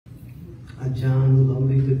Ajan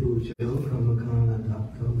Lambita Pujo Kamakana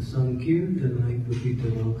Takto Sankirtanai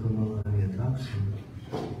Pupitalo Kamalaya Takso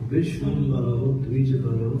Vishnu Balo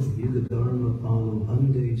Dvijabalo Yugadharma Palo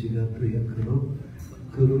Bande Jigapriya Karo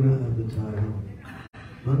Karuna Avataro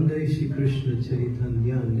Bande Shri Krishna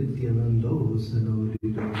Chaitanya Nityanando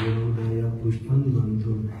Sanodito Yodaya Pushpan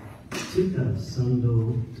Mantur Chitta Sando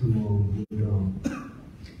Tumo Buddha.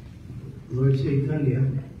 Lord Chaitanya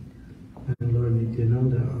and Lord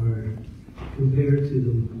Nityananda are compared to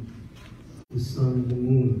the sun and the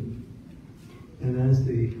moon. And as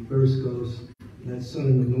the verse goes, that sun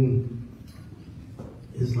and the moon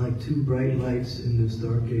is like two bright lights in this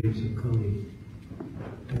dark age of Kali.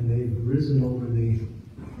 And they've risen over the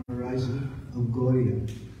horizon of Goya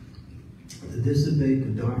to dissipate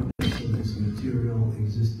the darkness of this material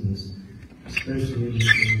existence, especially in the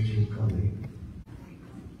age of Kali.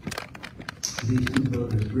 These two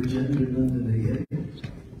brothers, Brajendra Nandanaye,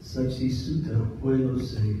 Sachi Sutta, Huelo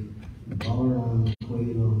Se, Balaram,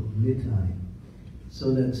 Huelo Nitai.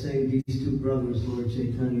 So that saying, these two brothers, Lord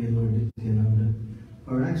Chaitanya and Lord Nityananda,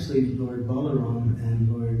 are actually Lord Balaram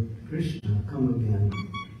and Lord Krishna come again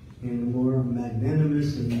in more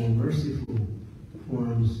magnanimous and more merciful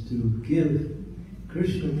forms to give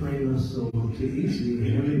Krishna Prema Soul to easily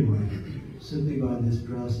and everyone, simply by this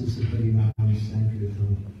process of Harinam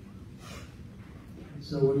Sankirtan.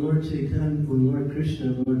 So when Lord Chaitanya, when Lord Krishna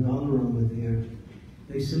and Lord Balaram were there,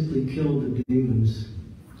 they simply killed the demons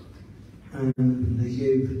and they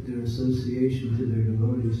gave their association to their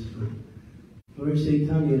devotees. But Lord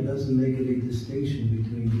Chaitanya doesn't make any distinction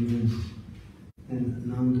between demons and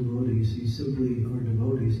non-devotees. He's simply, or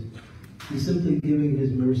devotees, he's simply giving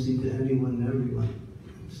his mercy to anyone and everyone.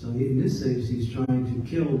 So in this sense, he's trying to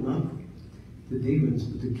kill not the demons,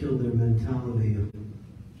 but to kill their mentality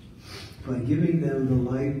by giving them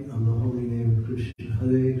the light of the holy name of Krishna.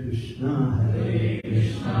 Hare Krishna, Hare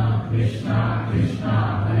Krishna, Krishna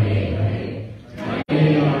Krishna, Hare Hare,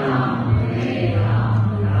 Hare Ram, Hare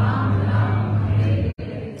Ram, Ram Ram, Hare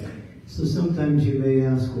Hare. So sometimes you may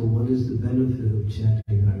ask, well, what is the benefit of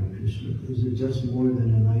chanting Hare Krishna? Is it just more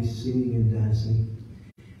than a nice singing and dancing?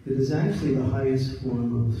 It is actually the highest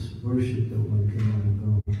form of worship that one can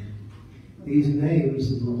undergo. These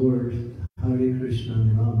names of the Lord, Hare Krishna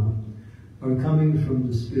and Rama, are coming from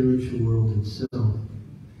the spiritual world itself.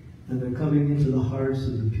 And they're coming into the hearts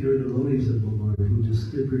of the pure devotees of the Lord who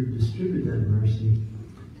distribute that mercy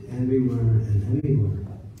to everywhere and anywhere.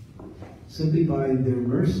 Simply by their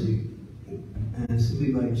mercy and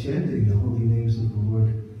simply by chanting the holy names of the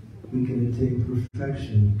Lord, we can attain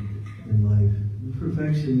perfection in life. And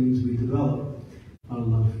perfection means we develop our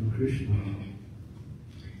love for Krishna.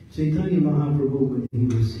 Chaitanya Mahaprabhu, when he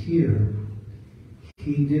was here,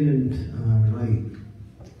 he didn't write.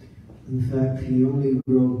 In fact, he only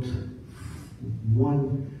wrote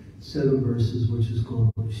one set of verses, which is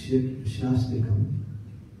called Shastikam,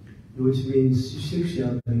 which means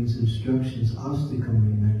Shiksha means instructions, Astikam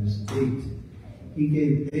means 8. He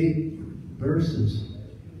gave 8 verses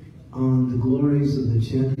on the glories of the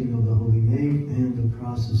chanting of the holy name and the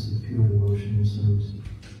process of pure devotional service.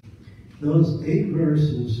 Those 8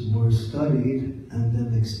 verses were studied and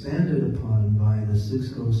then expanded upon by the 6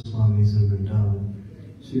 Goswamis of Vrindavan,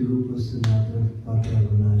 Sri Rupa Sanatana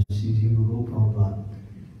Bhattaragana, Sri Jiva Gopal Bhatt,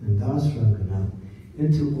 and Das Raghunath,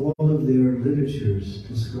 into all of their literatures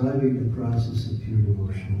describing the process of pure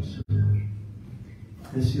devotional service.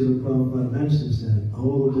 As Srila Prabhupada mentions that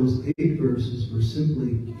all of those 8 verses were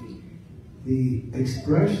simply the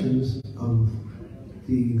expressions of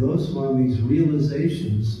the Goswamis'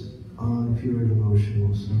 realizations on pure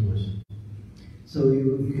devotional service. So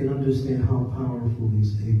you can understand how powerful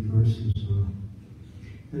these 8 verses are.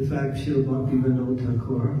 In fact, Srila Bhaktivinoda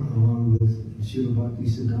Thakur, along with Srila Bhakti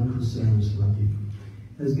Siddhanta Saraswati,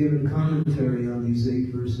 has given commentary on these 8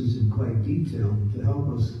 verses in quite detail to help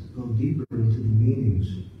us go deeper into the meanings.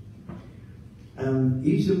 And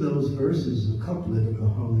each of those verses is a couplet of the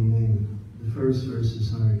holy name. The first verse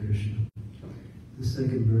is Hare Krishna. The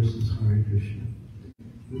second verse is Hare Krishna.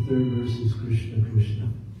 The third verse is Krishna Krishna.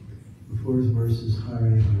 The fourth verse is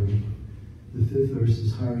Hare Hare. The fifth verse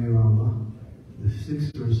is Hare Rama. The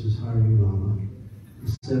sixth verse is Hare Rama.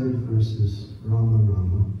 The seventh verse is Rama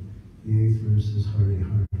Rama. The 8th verse is Hare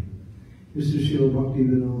Hare. This is Srila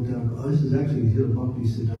Bhaktivinoda Thakur. This is actually Srila Bhakti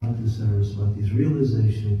Siddhanta Saraswati's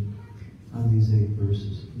realization on these 8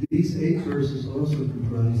 verses. These 8 verses also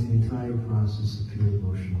comprise the entire process of pure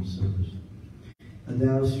devotional service.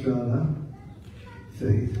 Adaustrada,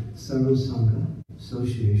 faith, Sarvasanga,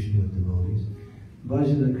 association with devotees,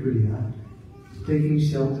 Bhajana Kriya, taking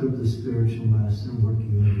shelter of the spiritual master,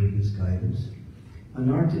 working under his guidance,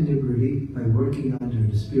 Anartha Nivriti, by working under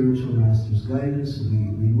the spiritual master's guidance, we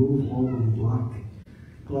remove all the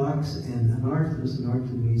blocks, and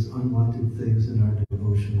anartha means unwanted things in our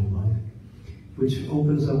devotional life, which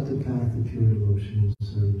opens up the path of pure devotional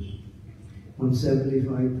service. When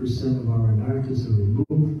 75% of our anarthas are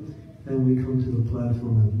removed, then we come to the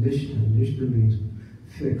platform of Nishta. Nishta means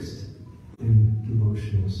fixed in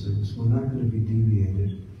devotional service. We're not going to be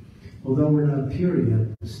deviated. Although we're not pure yet,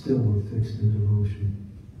 still we're fixed in devotion.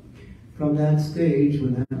 From that stage,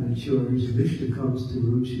 when that matures, Vishnu comes to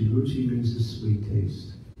Ruchi. Ruchi means a sweet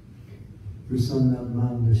taste.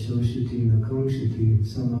 Prasanna Shoshiti Nakongshiti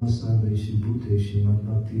Samasarveshu Bhuteshu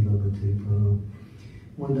Madbhakti Lavate Prana.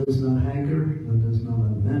 One does not hanker, one does not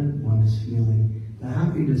lament, one is feeling the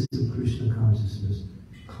happiness of Krishna consciousness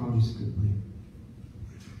constantly.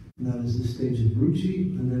 And that is the stage of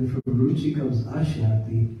Ruchi, and then from Ruchi comes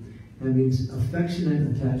Ashakti. That means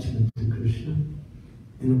affectionate attachment to Krishna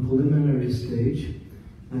in a preliminary stage.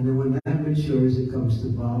 And then when that matures, it comes to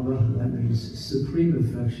Bhava. That means supreme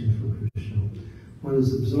affection for Krishna. One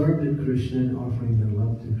is absorbed in Krishna and offering their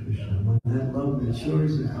love to Krishna. When that love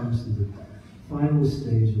matures, it comes to the final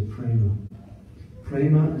stage of Prema.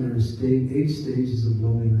 Prema, there are 8 stages of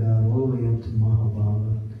loving God, all the way up to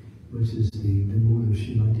Mahabhava, which is the mood of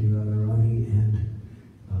Srimati Radharani and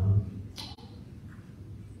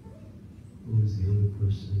who is the other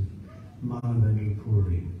person? Maharaja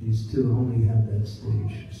Puri. These two only have that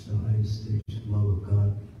stage. It's the highest stage of love of God.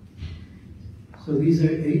 So these are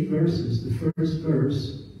 8 verses. The first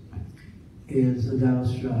verse is Adao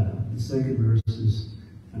Strata. The second verse is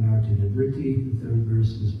Anartha Nivriti. The third verse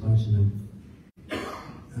is Bhajana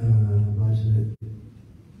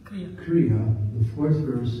Kriya. The fourth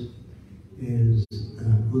verse is,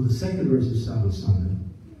 the second verse is Sadhusanga.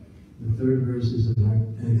 The third verse is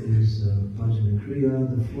Bhajana Kriya.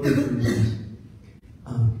 The fourth verse is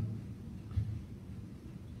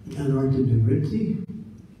Anartha Nivriti.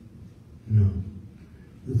 No.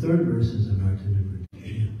 The third verse is Anartha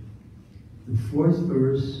Nivriti. The fourth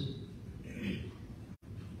verse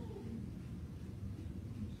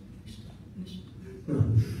the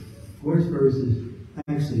fourth verse is,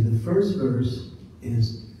 actually, the first verse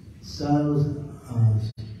is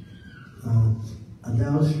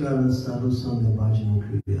Adao Strata Sadhu Sangha Bhajana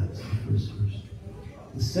Kriya. That's the first verse.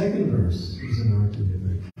 The second verse is Anartha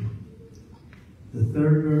Nivriti. The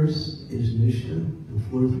third verse is Nishta. The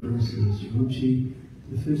fourth verse is Ruchi.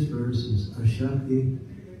 The fifth verse is Ashakti.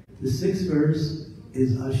 The sixth verse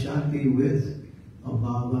is Ashakti with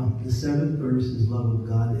Abhava. The seventh verse is love of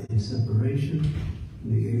God in separation.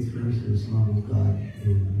 And the eighth verse is love of God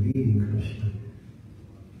in meeting Krishna.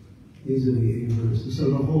 These are the 8 verses. So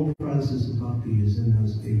the whole process of bhakti is in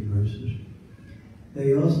those 8 verses.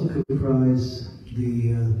 They also comprise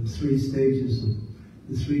the 3 stages of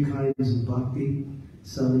the 3 kinds of bhakti: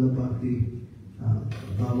 sadhana bhakti,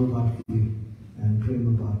 bhava bhakti, and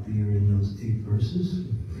prema bhakti are in those 8 verses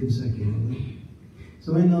consecutively.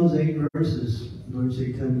 So in those 8 verses, Lord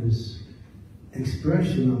Chaitanya's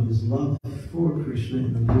expression of his love for Krishna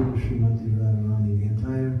in the mood of Srimati Radharani, the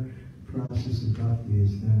entire process of bhakti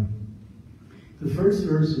is there. The first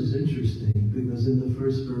verse is interesting because in the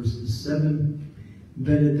first verse, the 7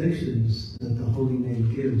 benedictions that the holy name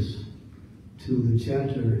gives to the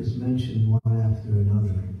chatter is mentioned one after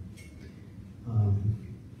another.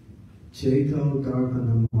 Cheto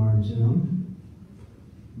Darpanam Marjanam,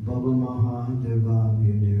 Baba Maha Deva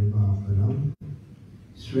Nirvapanam,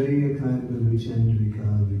 Shreya Kaiva Vichendrika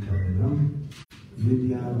Vikaranam,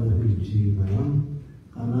 Vidyavahu Jivanam,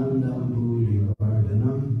 Anandam Bhuli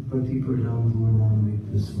Vardhanam, Patipurdam Purnam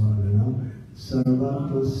Viktasvaranam,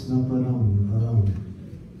 Sarvatma Snaparam Param,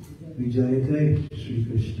 Vijayate Sri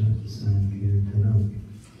Krishna Sankirtanam.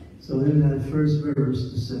 So in that first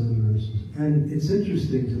verse, the 7 verses. And it's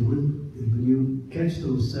interesting to look, when you catch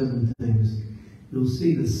those 7 things, you'll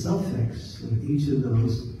see the suffix of each of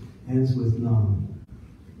those ends with nam.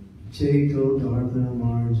 Cheto Darpana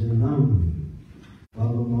Marjanam,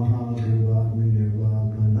 Baba Mahadeva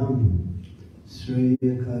Nirvapanam,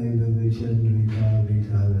 Shreya Kaiva Vichendrika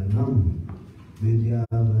Vitaranam,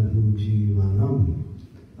 Vidyavadhu Jivanam,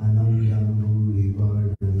 Anandam Bhuli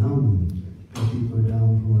Vardhanam, Patipadam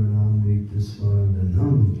Purnam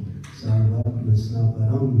Viktasvaranam, Sarvatma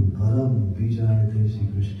Snaparam Param Vijayate Sri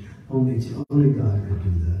Krishna. Only God could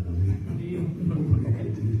do that. Nobody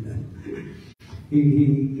could do that.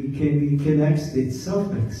 He connects the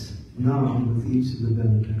suffix nam with each of the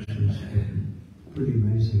benedictions. Pretty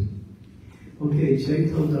amazing. Okay,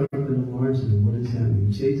 Cheto Darpana Marjanam, what does that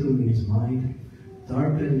mean? Cheto means mind.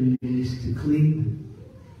 Darpan means to clean.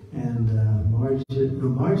 And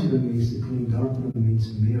Marjana means to clean, Dharma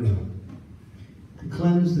means mirror. To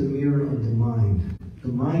cleanse the mirror of the mind. The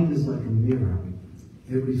mind is like a mirror.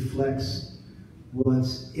 It reflects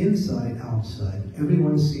what's inside, outside.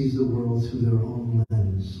 Everyone sees the world through their own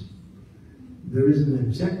lens. There is an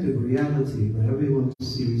objective reality, but everyone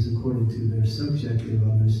sees according to their subjective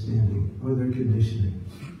understanding or their conditioning.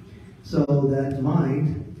 So that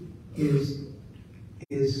mind is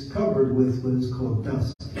covered with what is called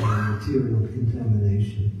dust, or material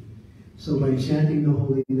contamination. So by chanting the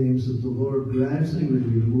holy names of the Lord, gradually we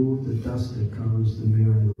remove the dust that covers the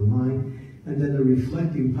mirror of the mind, and then the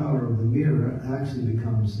reflecting power of the mirror actually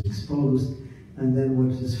becomes exposed, and then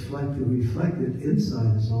what is reflected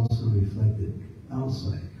inside is also reflected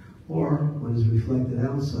outside. Or what is reflected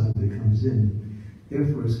outside becomes in.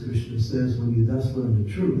 Therefore, as Krishna says, when you thus learn the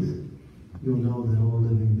truth, you'll know that all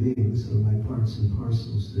living beings are my parts and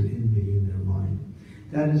parcels, they're in me, in their mind.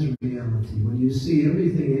 That is reality. When you see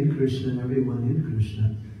everything in Krishna and everyone in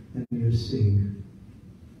Krishna, then you're seeing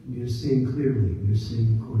clearly. You're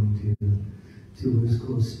seeing according to what is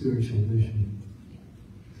called spiritual vision.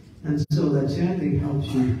 And so that chanting helps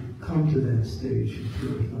you come to that stage of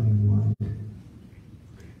purifying the mind.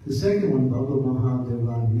 The second one, Bhava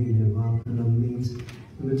Mahadevagni Nirvapana, means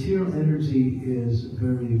the material energy is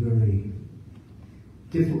very, very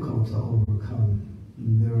difficult to overcome.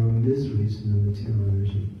 There are miseries in the material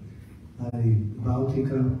energy. Adi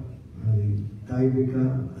Bhautika, Adi Daivika,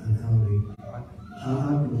 and Adi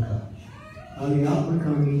Atmaka. Adi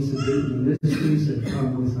Atmaka means the miseries that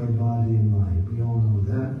come with our body and mind. We all know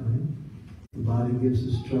that, right? The body gives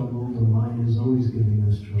us trouble, the mind is always giving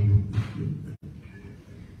us trouble.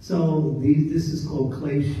 So this is called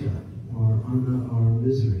klesha, or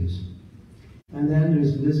miseries. And then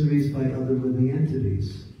there's miseries by other living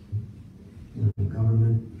entities.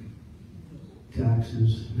 Government,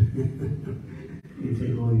 taxes, you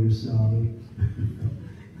take all your salary.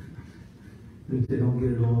 If they don't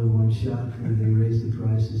get it all in one shot, they raise the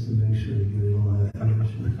prices to make sure they get it all out.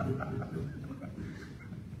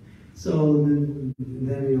 So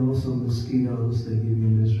then also mosquitoes, they give you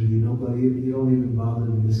misery. You don't even bother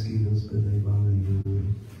the mosquitoes, but they bother you.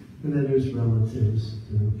 And then there's relatives.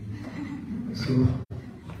 So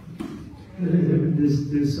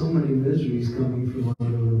there's so many miseries coming from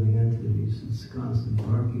other living entities. It's constant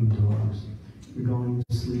barking dogs. You're going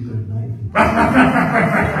to sleep at night.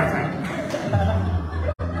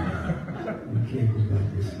 You can't go back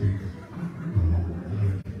to sleep.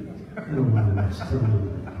 I don't want to watch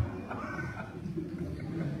television.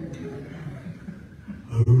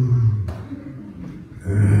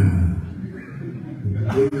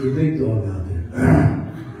 The big dog out there.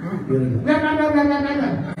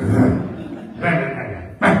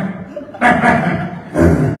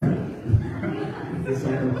 It's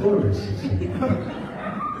like a chorus.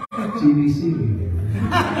 GBC meeting.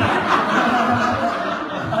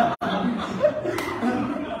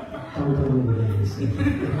 Don't tell me what they say.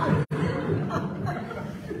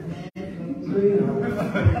 So,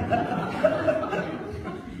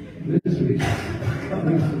 misery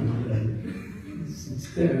coming from it's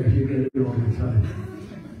there, you get it all the time.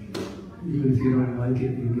 Even if you don't like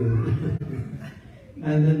it, you get it.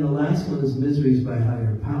 And then the last one is miseries by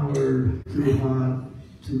higher power, too hot,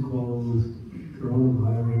 too cold,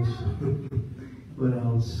 coronavirus, what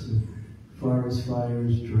else? Forest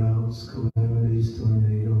fires, droughts, calamities,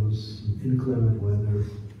 tornadoes, inclement weather.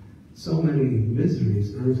 So many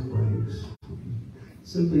miseries, earthquakes,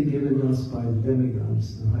 simply given us by the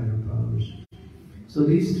demigods, the higher powers. So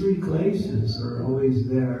these three kleshas are always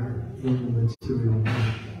there in the material world.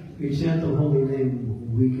 If we chant the holy name,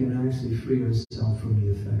 we can actually free ourselves from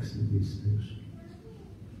the effects of these things.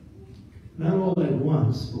 Not all at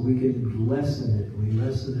once, but we can lessen it. We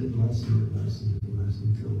lessen it, lessen it, lessen it,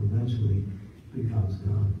 lessen it, until eventually it becomes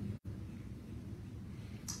gone.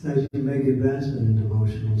 As you make advancement in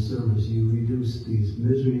devotional service, you reduce these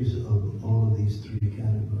miseries of all of these three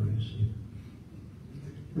categories.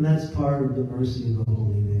 And that's part of the mercy of the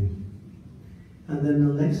holy name. And then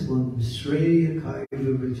the next one, Shreya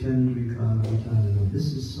Kaiva Vichendrika Vitanana.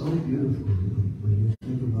 This is so beautiful, really, when you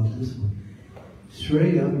think about this one.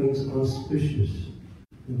 Shreya means auspicious.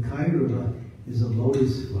 And Kairava is a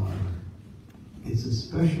lotus flower. It's a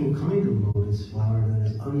special kind of lotus flower that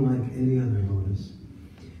is unlike any other lotus.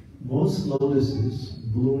 Most lotuses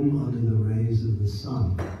bloom under the rays of the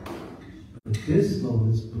sun. But this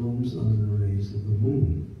lotus blooms under the rays of the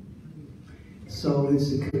moon. So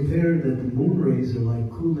it's compared that the moon rays are like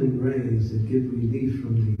cooling rays that give relief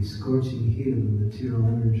from the scorching heat of the material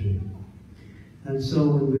energy. And so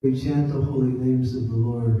when we chant the holy names of the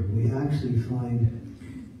Lord, we actually find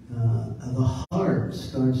the heart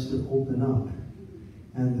starts to open up,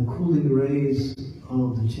 and the cooling rays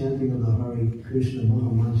of the chanting of the Hare Krishna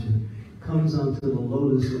Mahamantra comes onto the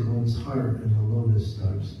lotus of one's heart, and the lotus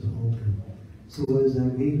starts to open. So what does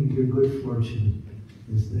that mean? Your good fortune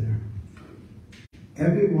is there.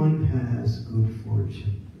 Everyone has good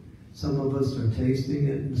fortune. Some of us are tasting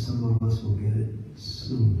it, and some of us will get it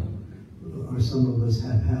soon. Or some of us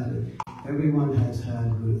have had it. Everyone has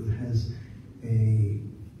a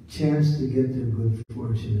chance to get their good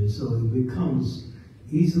fortune, and so it becomes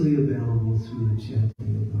easily available through the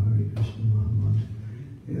chanting of the Hare Krishna Mahamantra.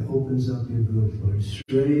 It opens up your good fortune.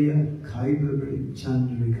 Shreya Kaivari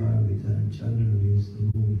Chandrikarvita. Chandra means the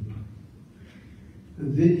moon.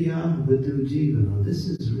 Vidya Vadu Jivana. This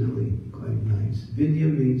is really quite nice. Vidya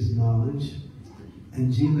means knowledge,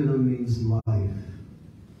 and Jivana means life.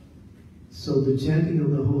 So the chanting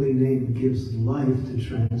of the holy name gives life to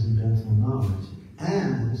transcendental knowledge,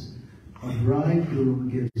 as a bridegroom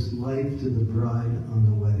gives life to the bride on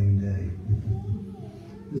the wedding day.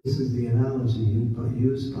 This is the analogy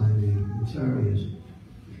used by the acharyas.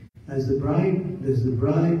 As the bride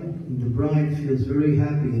feels very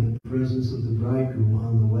happy in the presence of the bridegroom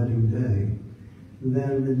on the wedding day,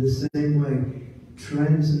 then in the same way,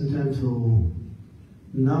 transcendental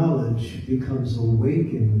knowledge becomes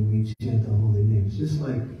awakened when we chant the holy names. Just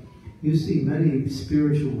like you see many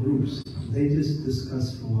spiritual groups, they just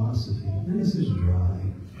discuss philosophy. And this is dry.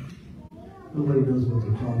 Nobody knows what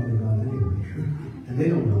they're talking about anyway. And they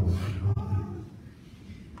don't know what they're talking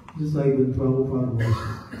about. Just like when Prabhupada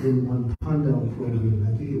was in one Pandal program,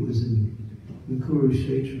 I think it was in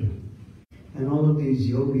Kurukshetra. And all of these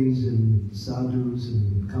yogis and sadhus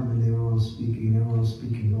and coming, they were all speaking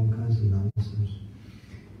all kinds of nonsense.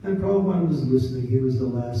 And Prabhupada was listening. He was the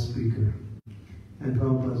last speaker. And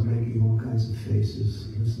Prabhupada was making all kinds of faces.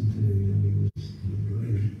 Listen to him.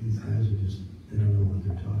 These guys are just, they don't know what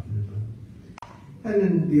they're talking about. And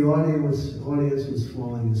then the audience was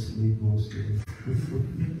falling asleep, most of it.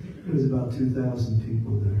 There was about 2,000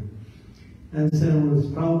 people there. And so when it was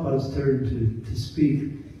Prabhupada's turn to speak,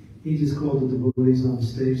 he just called the devotees on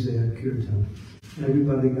stage. They had kirtan. And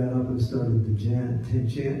everybody got up and started to chant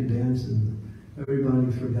and dance, and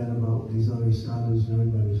everybody forgot about these other sadhus, and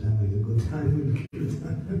everybody was having a good time with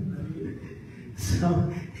kirtan.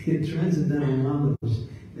 So, transcendental knowledge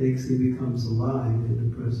actually becomes alive in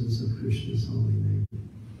the presence of Krishna's holy name.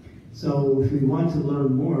 So, if we want to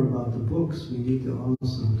learn more about the books, we need to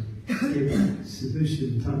also give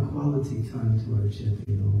sufficient quality time to our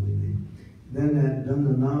chanting the holy name. Then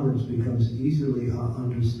the knowledge becomes easily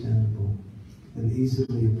understandable and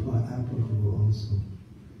easily applicable also,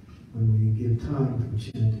 when we give time for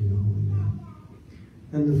chanting the holy name.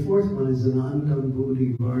 And the fourth one is an Anandam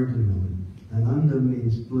Buddhi Vardhanam. Ananda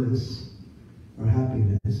means bliss or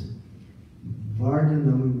happiness.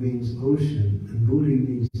 Vardhanam means ocean, and Buddhi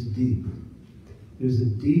means deep. There's a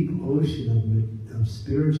deep ocean of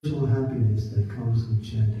spiritual happiness that comes with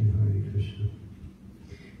chanting Hare Krishna.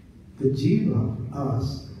 The jiva,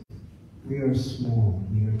 us, we are small,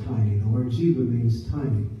 we are tiny. The word jiva means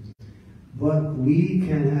tiny. But we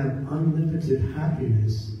can have unlimited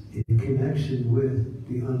happiness in connection with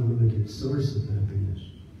the unlimited source of happiness.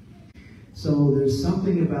 So there's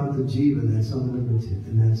something about the jiva that's unlimited,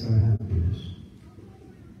 and that's our happiness.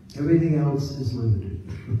 Everything else is limited.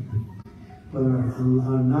 But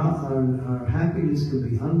our happiness can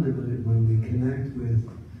be unlimited when we connect with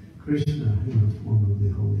Krishna in the form of the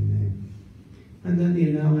holy name. And then the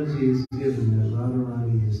analogy is given that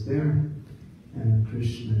Radharani is there, and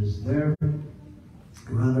Krishna is there.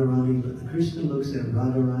 Krishna looks at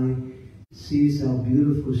Radharani, sees how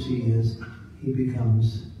beautiful she is, he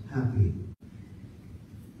becomes happy.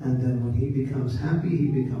 And then when he becomes happy, he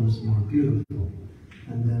becomes more beautiful.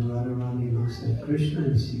 And then Radharani looks at Krishna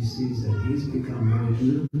and she sees that he's become more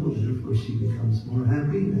beautiful, therefore she becomes more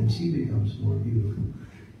happy, and she becomes more beautiful.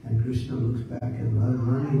 And Krishna looks back at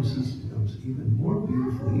Radharani and she becomes even more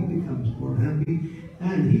beautiful. He becomes more happy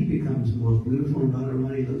and he becomes more beautiful. And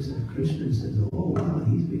Radharani looks at Krishna and says, oh wow,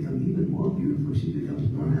 he's become even more beautiful. She becomes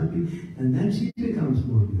more happy and then she becomes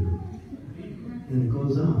more beautiful. And it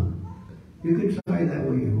goes on. You can try that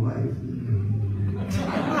with your wife.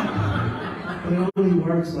 But it only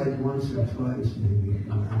works like once or twice maybe.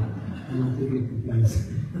 I don't think it could be as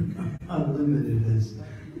unlimited as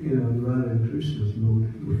Radha and Krishna's mood.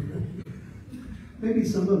 Maybe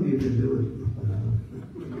some of you can do it.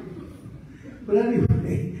 But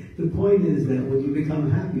anyway, the point is that when you become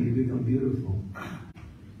happy, you become beautiful.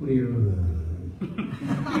 When you're,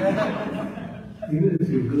 even if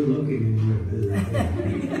you're good looking and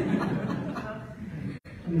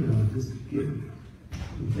you're, just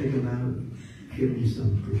Take him out, give him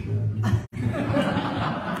some prashad.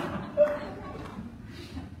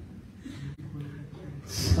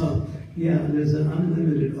 So, yeah, there's an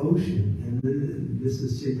unlimited ocean, and this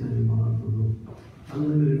is Chaitanya Mahaprabhu.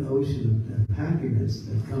 Unlimited ocean of happiness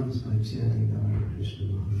that comes by chanting the Hare Krishna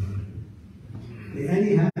Mahamantra.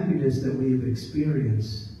 Any happiness that we've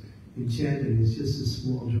experienced in chanting is just a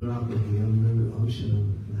small drop of the unlimited ocean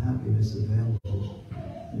of happiness available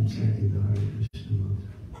in chanting the Hare Krishna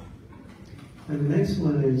Mantra. And the next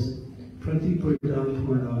one is Pratipurdam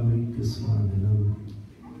Purnamrita Swarmanam.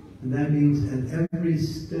 And that means at every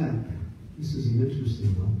step, this is an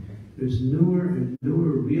interesting one, there's newer and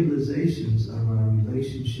newer realizations of our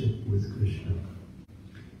relationship with Krishna.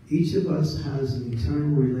 Each of us has an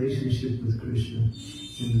eternal relationship with Krishna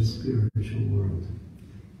in the spiritual world.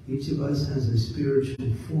 Each of us has a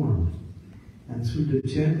spiritual form. And through the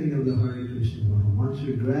chanting of the Hare Krishna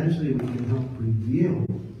Mahamantra, gradually we can help reveal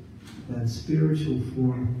that spiritual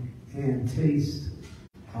form and taste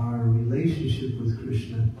our relationship with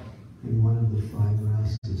Krishna in one of the 5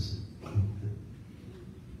 rasas.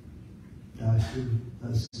 Dasha,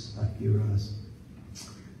 Akiras,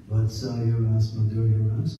 Vatsalyaras,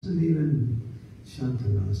 Madhuryaras, and even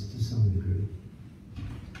Shantaras to some degree.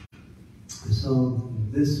 So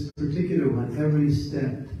this particular one, every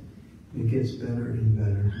step, it gets better and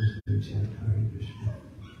better as we chant Hare Krishna.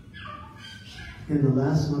 And the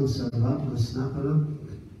last one, Sarvatma Snapana,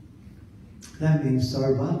 that means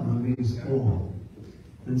Sarvatma means all,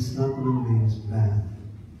 and Snapana means bath.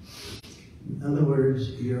 In other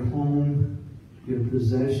words, your home, your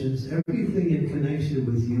possessions, everything in connection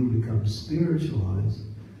with you becomes spiritualized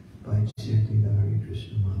by chanting the Hare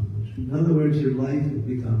Krishna Mahamantra. In other words, your life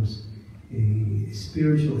becomes a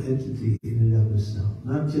spiritual entity in and of itself.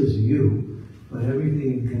 Not just you, but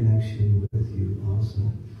everything in connection with you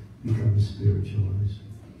also becomes spiritualized.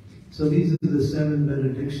 So these are the 7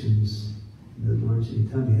 benedictions that Lord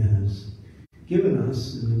Chaitanya has given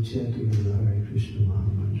us in the chanting of the Hare Krishna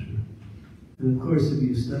Mahamantra. And of course, if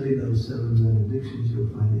you study those 7 benedictions, you'll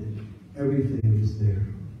find that everything is there.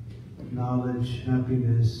 Knowledge,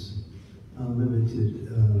 happiness, unlimited,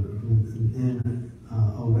 and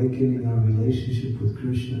awakening our relationship with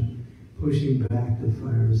Krishna, pushing back the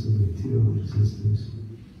fires of material existence.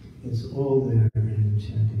 It's all there in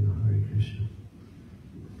chanting Hare Krishna.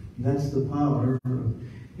 That's the power,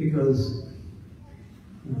 because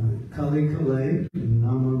Kali Kale,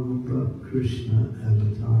 Nama Rupa Krishna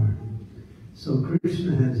Avatar. So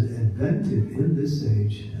Krishna has invented in this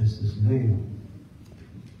age as his name.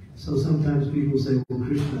 So sometimes people say, well,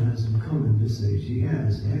 Krishna hasn't come in this age. He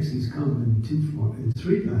has. Actually, he's come in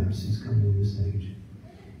 3 times he's come in this age.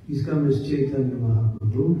 He's come as Chaitanya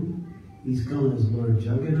Mahaprabhu, he's come as Lord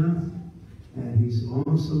Jagannath, and he's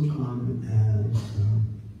also come as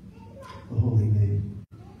the Holy Name.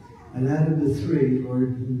 And out of the 3,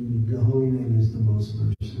 the Holy Name is the most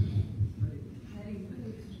merciful.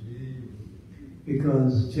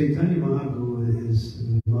 Because Chaitanya Mahaprabhu is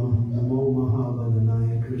Namo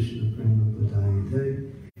Mahavadhanaya Krishna Prema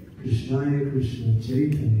Padayate, Krishnaya Krishna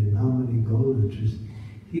Chaitanya Namani Godatris.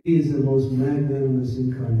 He is the most magnanimous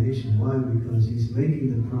incarnation. Why? Because he's making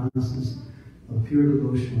the process of pure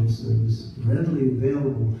devotional service readily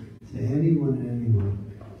available to anyone and anyone.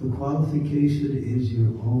 The qualification is your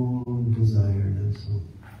own desire, that's all.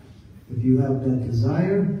 If you have that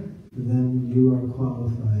desire, then you are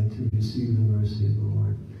qualified to receive the mercy of the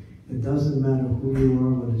Lord. It doesn't matter who you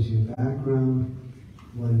are, what is your background,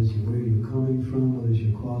 where you're coming from, what is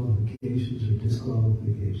your qualifications or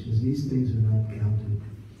disqualifications. These things are not counted.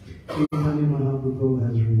 Chaitanya Mahaprabhu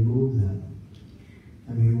has removed that.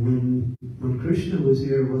 I mean, when Krishna was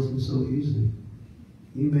here, it wasn't so easy.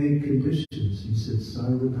 He made conditions. He said,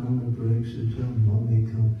 Sarvadhana Parikshatam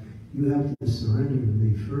Mamekam. You have to surrender to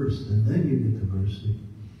me first, and then you get the mercy.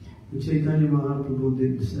 But Chaitanya Mahaprabhu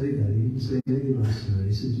didn't say that. He didn't say anything about surrender.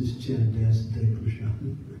 He said, just chant, dance, and take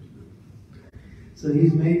prashad. So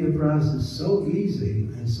he's made the process so easy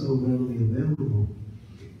and so readily available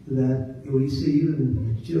that we see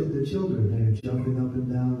even the children, they're jumping up and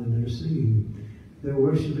down and they're singing. They're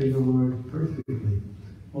worshiping the Lord perfectly.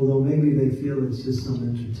 Although maybe they feel it's just some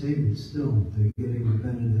entertainment, still they're getting the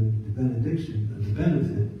benediction, the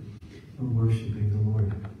benefit of worshiping the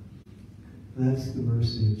Lord. That's the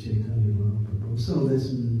mercy of Chaitanya Mahaprabhu. So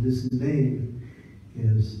this name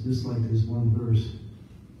is just like this one verse.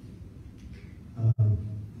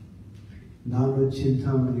 Nava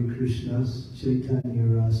Chintamani Krishnas Chaitanya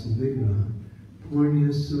Rasa Vigraha Purnya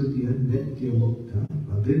Sudya Nitya Mukta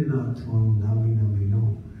Abhinna Tvam Nami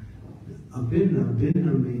Namino. abhinna,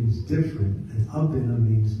 binna means different, and abhinna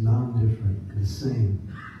means non-different, the same.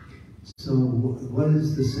 So what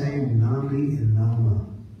is the same? Nami and Nama.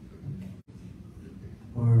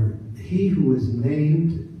 Or he who is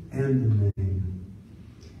named and the name.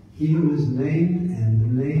 He who is named and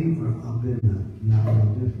the name are abhinna, Nama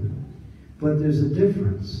different. But there's a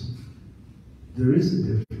difference. There is a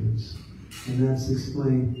difference. And that's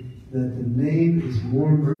explained that the name is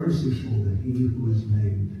more merciful than he who is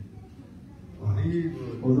named. Wow.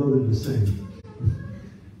 Although they're the same.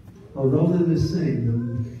 Although they're the same,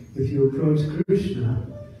 if you approach Krishna,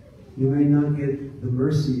 you may not get the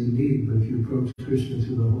mercy you need, but if you approach Krishna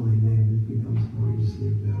through the holy name, it becomes more easily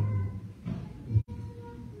available.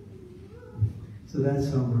 So that's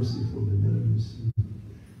how merciful the name is.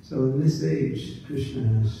 So in this age, Krishna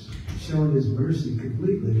has shown his mercy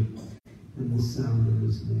completely in the sound of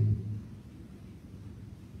his name.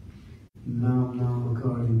 Nam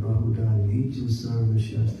Namakari Bahudai, Nija Sarva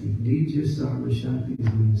Shakti. Nija Sarva Shakti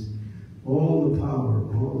means all the power,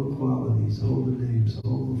 all the qualities, all the names,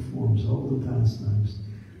 all the forms, all the pastimes,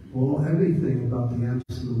 everything about the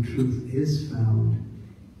absolute truth is found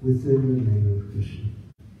within the name of Krishna.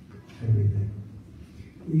 Everything.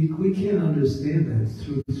 We can't understand that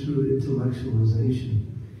through intellectualization.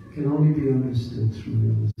 It can only be understood through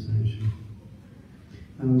realization.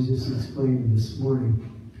 I was just explaining this morning,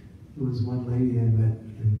 there was one lady I met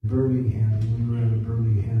in Birmingham, and we were at a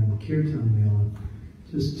Birmingham Kirtan Mela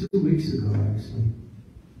just 2 weeks ago, actually.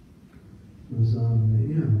 It was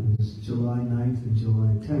it was July 9th and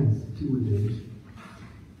July 10th, 2 days.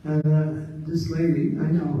 And this lady,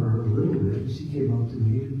 I know her a little bit, she came up to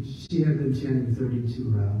me. She had been chanting 32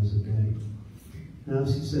 rounds a day. Now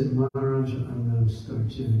she said, Maharaja, I'm going to start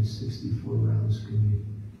chanting 64 rounds.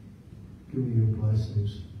 Give me your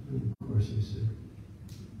blessings. And of course I said,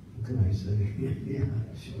 what can I say? Yeah,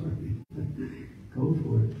 sure. Go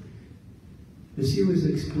for it. And she was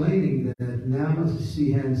explaining that now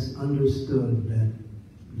she has understood that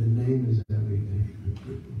the name is everything.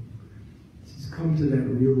 She's come to that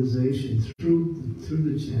realization through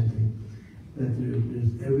the chanting that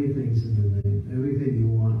there's everything's in the name, everything you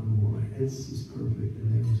want and more. It's just perfect. The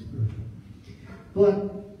name is perfect. But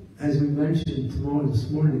as we mentioned this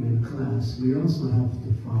morning in class, we also have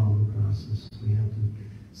to follow the process. We have to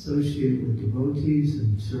associate with devotees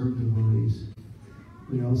and serve devotees.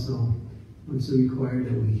 We also, it's required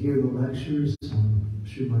that we hear the lectures on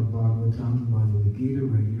Srimad Bhagavatam, Bhagavad Gita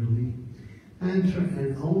regularly,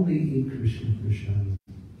 and only eat Krishna Prasad.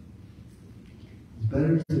 It's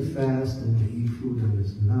better to fast than to eat food that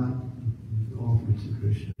is not offered to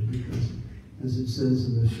Krishna, because as it says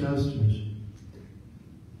in the Shastras,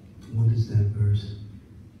 what is that verse?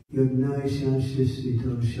 Yagnai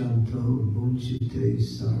Shashishito Shanto Bunchite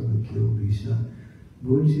Sarva Kilbisha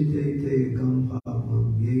Bunchite Te Gampava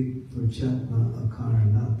Ye Prachatma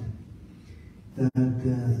Akaranat.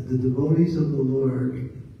 That the devotees of the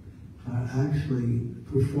Lord actually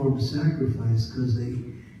perform sacrifice because they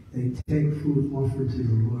take food offered to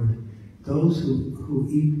the Lord. Those who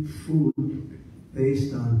eat food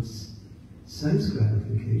based on sense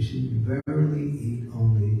gratification verily eat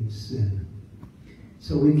only sin.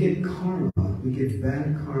 So we get karma, we get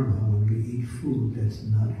bad karma when we eat food that's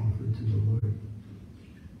not offered to the Lord.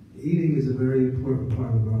 Eating is a very important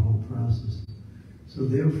part of our whole process. So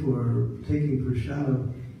therefore, taking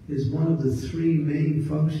prasada is one of the 3 main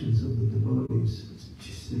functions of the devotees: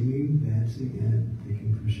 singing, dancing, and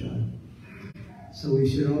taking prasada. So we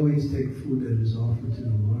should always take food that is offered to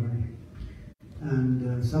the Lord.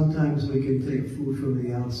 And sometimes we can take food from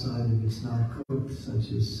the outside if it's not cooked,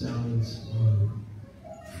 such as salads or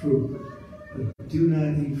fruit. But do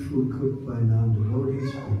not eat food cooked by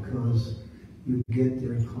non-devotees, because you get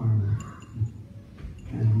their karma.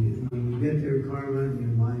 And when you get their karma,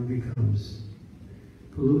 your mind becomes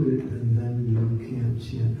polluted, and then you can't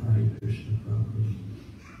chant Hare Krishna properly.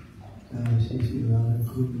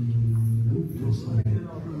 Just like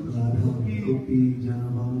Radha Gopi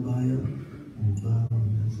Janavalabhaya.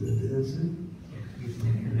 That's it.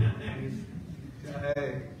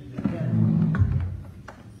 Okay.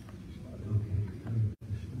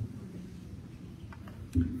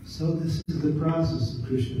 So this is the process of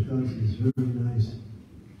Krishna consciousness. It's very nice.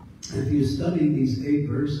 If you study these 8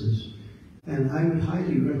 verses, and I would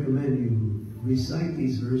highly recommend you recite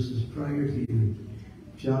these verses prior to your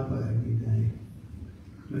japa every day,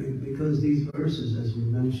 because these verses, as we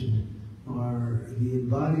mentioned, are the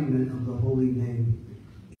embodiment of the holy name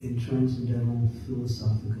in transcendental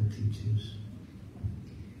philosophical teachings.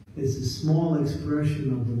 It's a small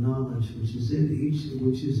expression of the knowledge which is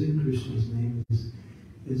in Krishna's name.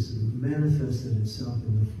 is manifested itself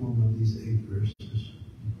in the form of these 8 verses.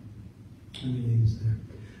 Everything is there.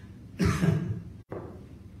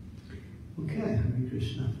 Okay, Hare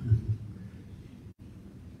Krishna.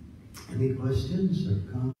 Any questions or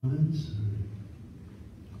comments?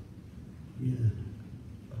 Yeah.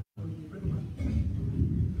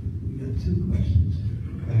 We got 2 questions here.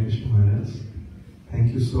 Hare Krishna Maharaj. Thank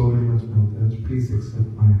you so very much, Maharaj. Please accept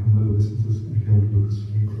my humble obeisances and your looks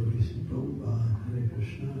for me. Hare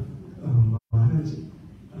Krishna. Maharaj,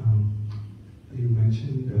 you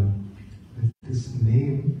mentioned that this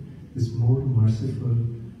name is more merciful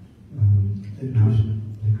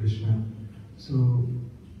than Krishna. So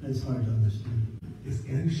that's hard to understand.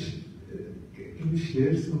 Can you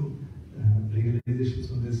share some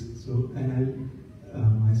realizations on this? So, and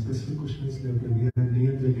my specific question is that we are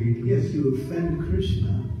near the deities. If you offend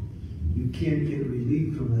Krishna, you can't get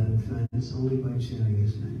relief from that offense only by chanting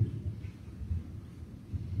his name.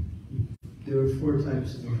 There are 4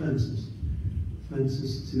 types of offenses.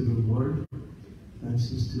 Offenses to the Lord,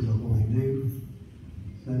 offenses to the holy name,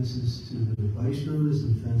 offenses to the Vaishnavas,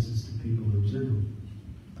 and offenses to people in general.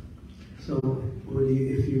 So,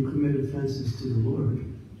 if you commit offenses to the Lord,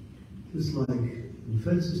 just like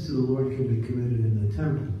offenses to the Lord can be committed in the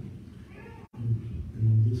temple.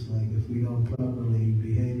 And just like if we don't properly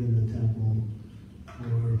behave in the temple,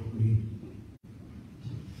 or if we,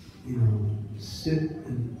 sit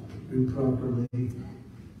improperly,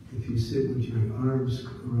 if you sit with your arms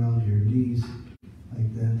around your knees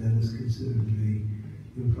like that, that is considered to be,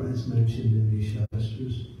 as mentioned in the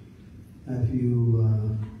Shastras. If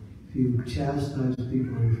you chastise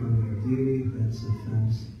people in front of the deity, that's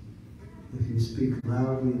offense. If you speak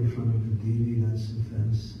loudly in front of the deity, that's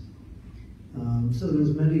offense. So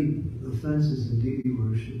there's many offenses in deity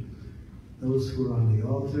worship. Those who are on the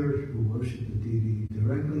altar, who worship the deity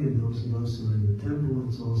directly, and those of us who are in the temple,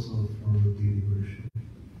 it's also a form of deity worship.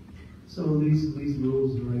 So these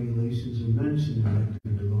rules and regulations are mentioned in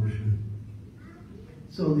nectar devotion.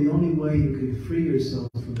 So the only way you can free yourself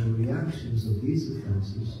from the reactions of these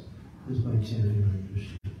offenses is by chanting Hare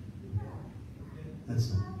Krishna.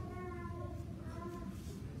 That's all.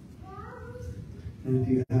 And if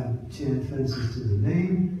you have chant offenses to the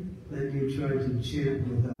name, then you try to chant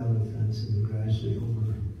without offense and gradually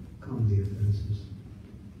overcome the offenses.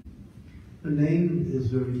 The name is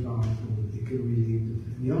very powerful. It can relieve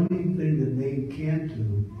the only thing the name can't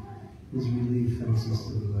do is relieve offenses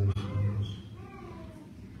to the Vaishnavas.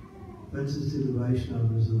 Offenses to the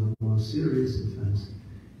Vaishnavas are the most serious offense.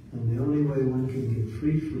 And the only way one can get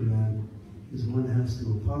free from that is one has to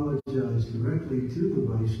apologize directly to the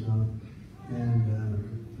Vaishnava and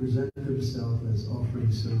present himself as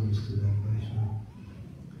offering service to that Vaishnava.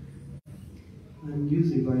 And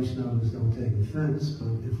usually Vaishnavas don't take offense,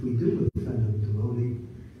 but if we do offend a devotee,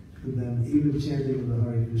 then even chanting of the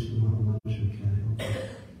Hare Krishna Mahamantra can't help it.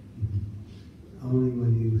 Only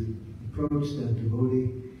when you approach that devotee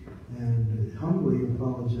and humbly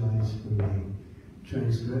apologize for the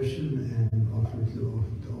transgression and offer to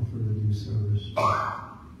do service.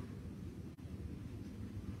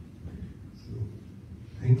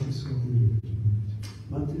 Thank you so much.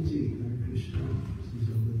 Mataji, Hare Krishna. She's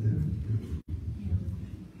over there.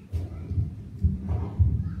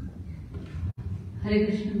 Hare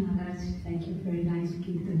Krishna Maharaj, thank you. Very nice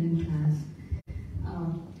Kirtan in class.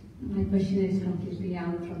 My question is completely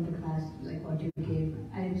out from the class, like what you gave.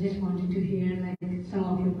 I just wanted to hear like some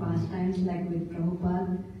of your pastimes, like with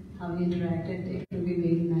Prabhupada, how you interacted. It would be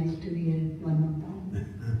very nice to hear one of them.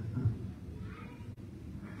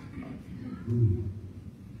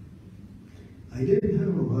 I didn't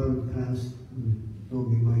have a lot of past, what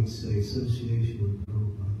we might say, association with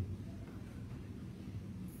Prabhupada.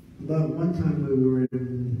 About one time we were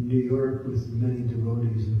in New York with many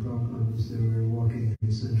devotees, and Prabhupada was there. We were walking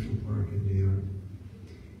in Central Park in New York.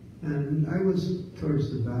 And I was towards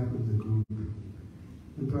the back of the group,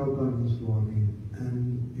 and Prabhupada was walking.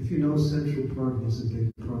 And if you know, Central Park is a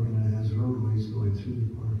big park and it has roadways going through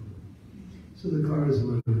the park. So the cars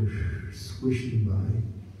were swishing by.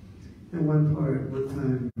 And at one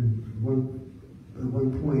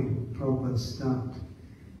point, Prabhupada stopped.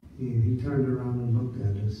 He turned around and looked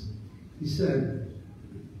at us. He said,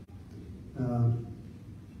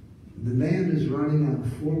 the man is running on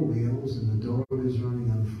 4 wheels and the dog is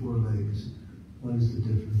running on 4 legs. What is the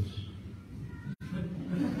difference?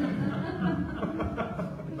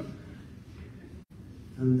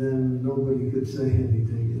 And then nobody could say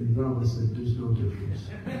anything, and Brahma said, there's no difference.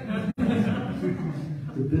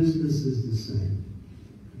 The business is the same.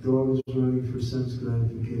 The dog is running for sense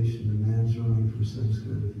gratification, the man's running for sense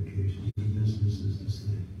gratification. The business is the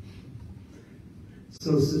same.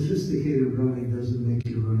 So sophisticated running doesn't make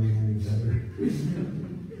you running any better.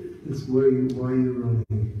 It's why you're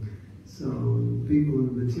running. So people in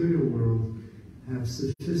the material world have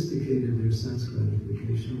sophisticated their sense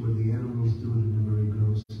gratification, where the animals do it in a very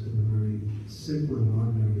gross, in a very simple and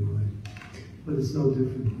ordinary way. But it's no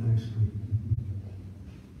different, actually.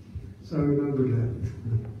 So I remember that.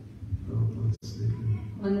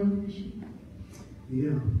 One more question.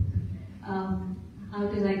 Yeah. How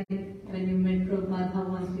did I get, when you met Prabhupada, how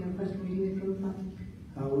was your first meeting with Prabhupada?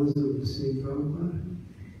 How was it seeing Prabhupada?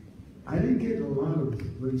 I didn't get a lot of,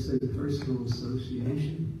 what do you say, personal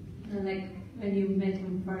association. Like when you met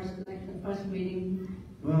him first, like the first meeting.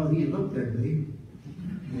 Well, he looked at me,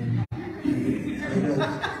 and I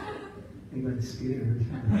got scared.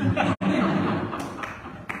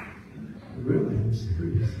 Really, I'm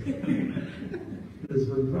serious. Because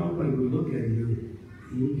when Prabhupada would look at you,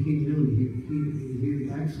 he knew,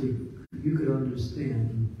 he actually, you could understand,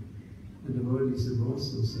 and the devotees have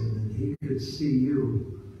also said that he could see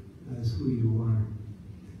you as who you are.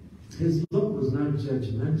 His look was not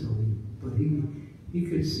judgmental, but he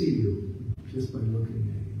could see you just by looking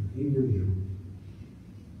at you. He knew you.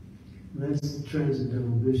 And that's the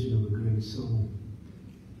transcendental vision of a great soul.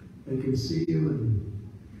 They can see you, and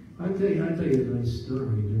I'll tell you a nice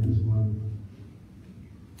story. There was one.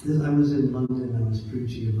 I was in London, I was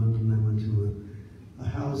preaching in London. I went to a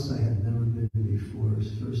house I had never been to before. It was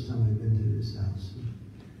the first time I'd been to this house.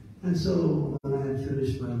 And so when I had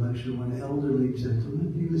finished my lecture, one elderly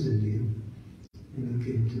gentleman, he was Indian, and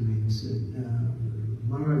he came to me and said,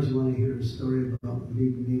 Maharaja, you want to hear a story about me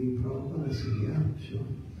meeting Prabhupada? I said, yeah, sure.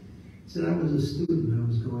 He said, I was a student, I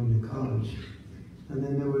was going to college, and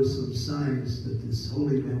then there were some signs that this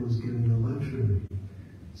holy man was giving a lecture.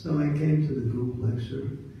 So I came to the group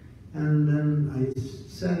lecture, and then I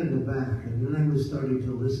sat in the back, and then I was starting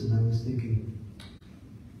to listen. I was thinking,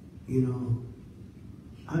 you know,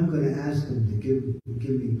 I'm going to ask him to give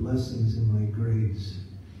me blessings in my grades.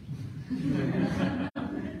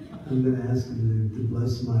 I'm going to ask him to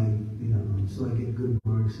bless my, you know, so I get good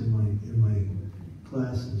marks in my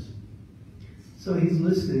classes. So he's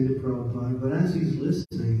listening to Prabhupada, but as he's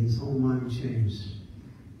listening, his whole mind changed.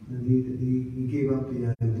 And he gave up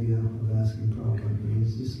the idea of asking Prabhupada, but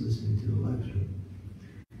he's just listening to the lecture.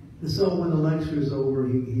 And so when the lecture is over,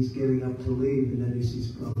 he's getting up to leave, and then he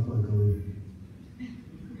sees Prabhupada going,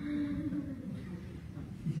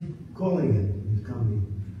 calling him. He's coming.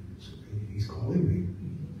 He's calling me.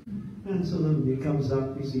 And so then he comes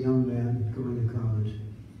up, he's a young man going to college,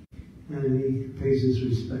 and he pays his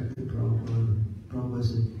respect to Prabhupada. Prabhupada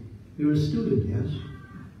said, you're a student, yes?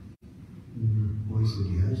 Boy said,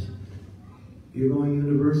 yes. You're going to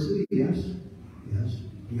university? Yes. Yes.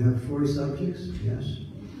 You have 4 subjects? Yes.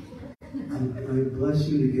 I bless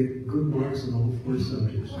you to get good marks in all 4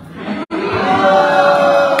 subjects.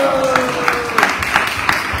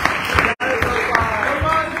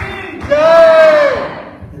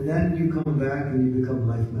 And then you come back and you become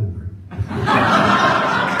life member.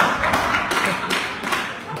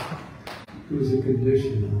 There was a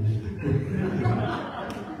condition on it.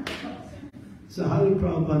 So how did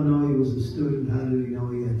Prabhupada know he was a student? How did he know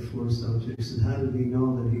he had 4 subjects? And how did he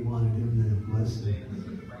know that he wanted him to bless him?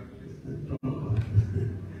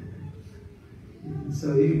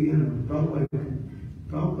 So you know,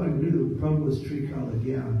 Prabhupada knew Prabhupada was Trikala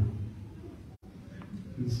Gyan.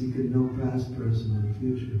 He could know past, present, and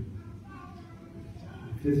future.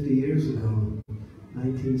 50 years ago,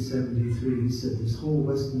 1973, he said this whole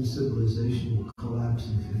Western civilization will collapse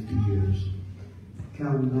in 50 years.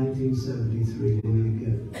 Count 1973, what do you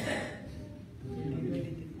get?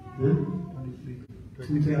 Huh?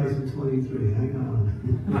 2023, hang on.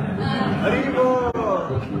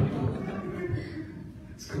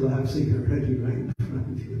 It's collapsing already right in front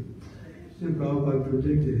of you. And Prabhupada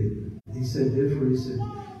predicted it. He said, therefore, he said,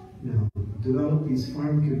 you know, develop these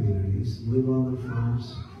farm communities, live on the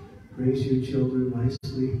farms, raise your children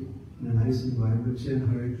nicely, in a nice environment, chant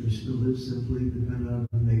Hare Krishna, live simply, depend on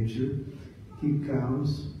nature, keep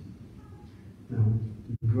cows, you know,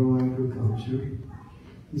 grow agriculture.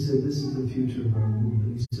 He said, this is the future of our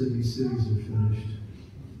movement. He said, these cities are finished.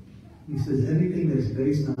 He says, anything that's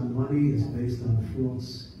based on money is based on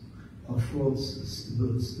false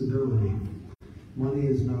stability. Money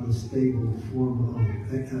is not a stable form of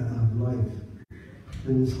life.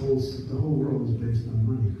 And the whole world is based on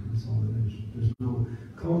money. That's all it is. There's no,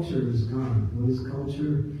 culture is gone. What is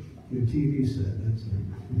culture? Your TV set, that's it.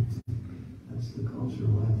 That's the culture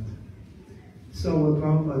left. So what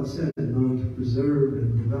Prabhupada said, in order to preserve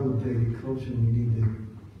and develop Vedic culture, we need to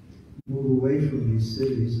move away from these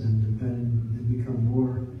cities and depend and become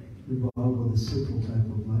more involved with the simple type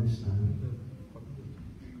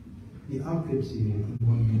the opposite in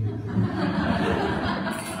 1 minute.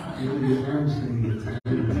 Your arms may get tired.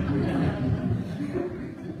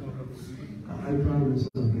 I promise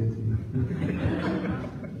I'll get to you.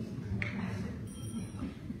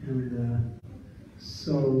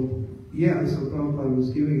 And so Prabhupada was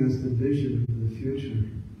giving us the vision of the future.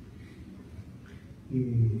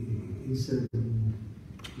 He said,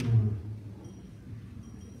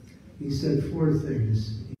 he said 4 things.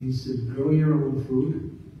 He said, grow your own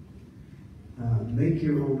food, make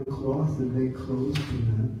your own cloth and make clothes from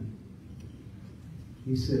that.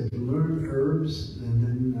 He said, learn herbs and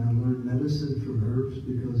then learn medicine from herbs,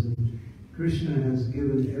 because Krishna has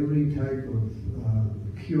given every type of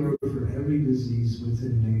cure for every disease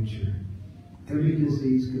within nature. Every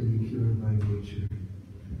disease can be cured by nature.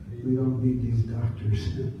 We don't need these doctors.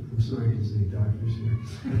 I'm sorry to say doctors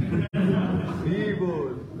here.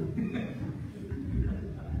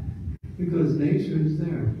 Because nature is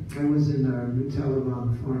there. I was in our New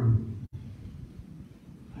Taliban farm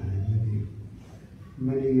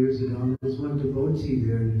many years ago. There's one devotee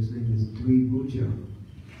there, and his name is Dwi Buja.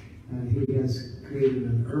 And he has created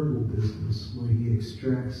an herbal business where he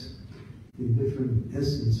extracts the different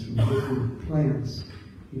essence from different plants.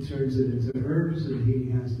 He turns it into herbs, and he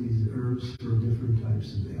has these herbs for different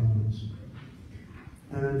types of ailments.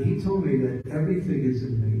 And he told me that everything is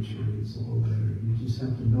in nature. It's all there. You just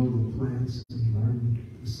have to know the plants and learn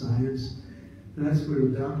the science. And that's where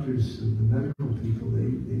the doctors and the medical people, they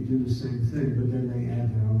do the same thing, but then they add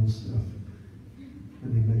their own stuff. And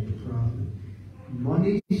they make a profit.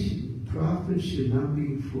 Profit should not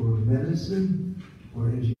be for medicine or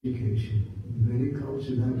education. In Vedic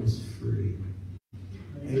culture, that was free.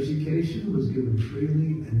 Education was given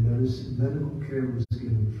freely, and medical care was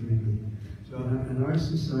given freely. In our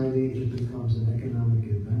society, it becomes an economic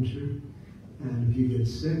adventure. And if you get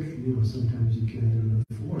sick, sometimes you can't even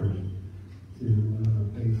afford to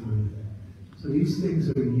pay for it. So these things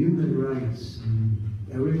are human rights, and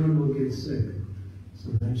everyone will get sick. So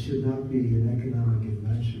that should not be an economic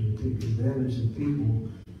adventure to take advantage of people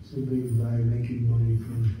simply by making money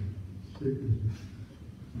from sickness.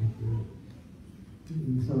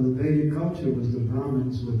 And so the Vedic culture was the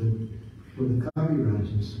Brahmins were the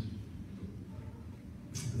Kavirajas.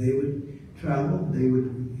 They would travel, they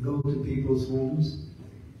would go to people's homes,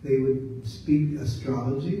 they would speak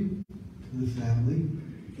astrology to the family,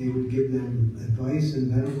 they would give them advice in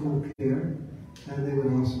medical care, and they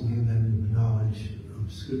would also give them knowledge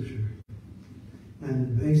of scripture.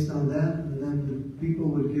 And based on that, then the people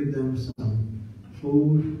would give them some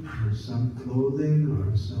food, or some clothing,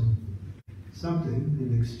 or something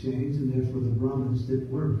in exchange, and therefore the Brahmins did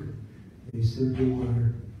work. They simply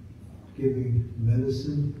were giving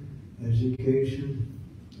medicine, education,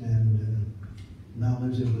 and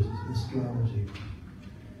knowledge of astrology.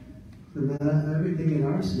 So that everything in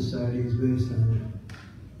our society is based on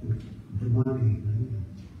the money. Right?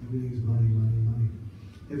 Everything's money, money, money.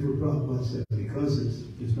 If we're Prabhupada said, because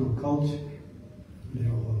there's no culture,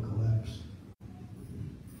 they'll all collapse.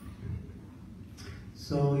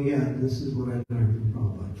 So yeah, this is what I learned from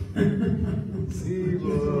Prabhupada.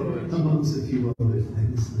 Amongst a few other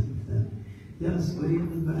things like that. Yes, lady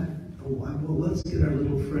in the back. Oh, well, let's get our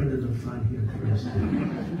little friend in the front here first.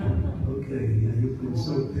 Okay, yeah, you've been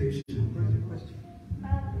so patient.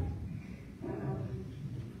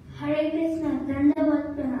 Hare Krishna, Dandavat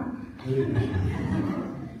Pranam.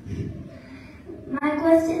 My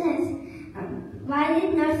question is, why did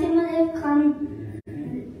Narasimhadev come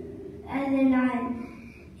as a lion?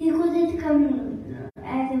 He couldn't come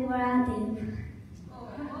as a Varadev.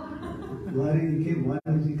 Why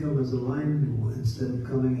did he come as a lion instead of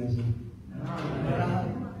coming as a...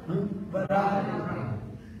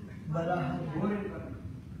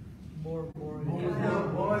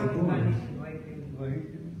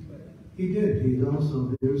 He did.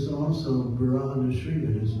 There's also Varaha Nrsimha.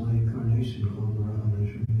 There's one incarnation called Varaha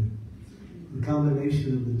Nrsimha. The combination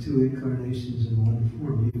of the two incarnations in one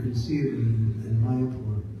form. You can see it in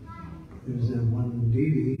Mayapur. There's that one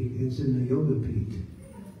deity. It's in the Yoga Pit.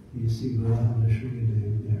 You see Varaha Nrsimha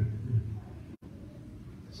there.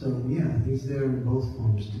 So yeah, he's there in both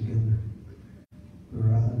forms together.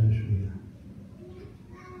 Varaha Nrsimha.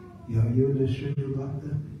 Are you Nrsimha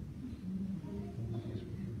Bhakta?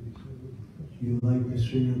 You like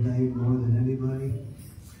Nrsimha name more than anybody?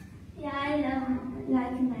 Yeah, I love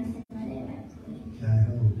liking Narasimhadev actually. I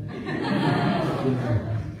hope.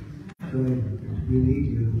 Yeah. Good. We need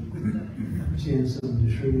you to chant some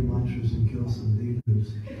Nrsimha mantras and kill some demons.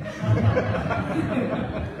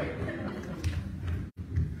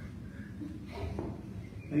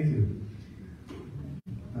 Thank you.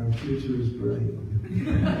 Our future is bright.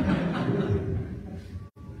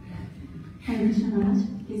 Hare Krishna Maharaj,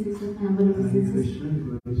 please accept my humble obeisances.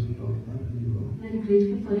 Very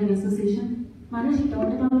grateful for your association. Maharaj, you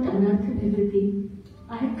talked about anartha nivritti.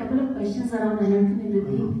 I had a couple of questions around anartha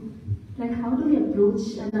nivritti. Like, how do we approach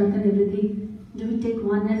anartha nivritti? Do we take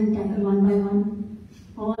one and tackle one by one?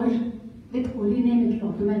 Or with holy name it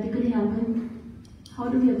will automatically happen? How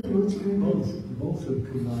do we approach it? Both have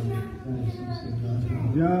come out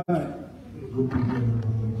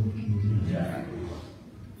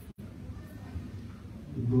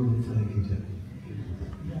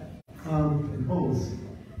of both.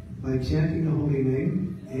 By chanting the holy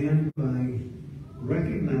name and by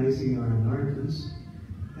recognizing our anarthas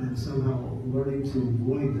and somehow learning to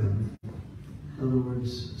avoid them. In other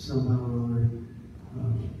words, somehow or other,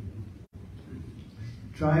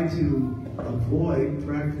 try to avoid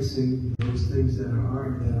practicing those things that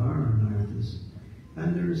are anarthas.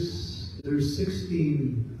 And there's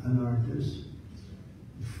 16 anarthas,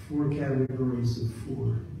 4 categories of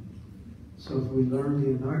 4. So if we learn the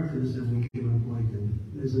anarthas, then we can avoid them.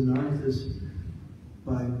 There's anarthas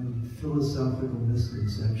by philosophical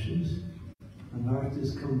misconceptions.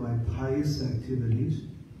 Anarthas come by pious activities.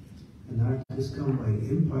 Anarthas come by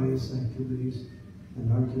impious activities.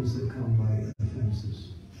 Anarthas that come by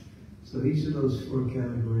offenses. So each of those 4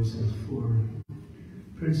 categories has 4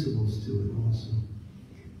 principles to it also.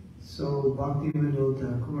 So Bhaktivinoda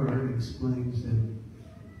Thakur explains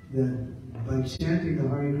that by chanting the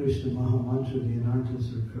Hare Krishna Maha Mantra, the anarthas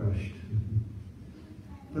are crushed.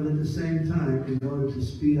 But at the same time, in order to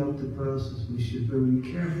speed up the process, we should very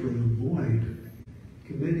carefully avoid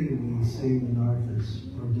committing these same anarthas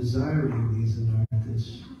or desiring these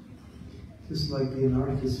anarthas. Just like the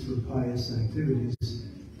anarthas for pious activities,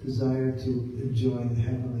 desire to enjoy the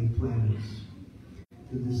heavenly planets,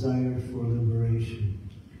 the desire for liberation,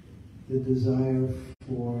 the desire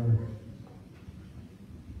for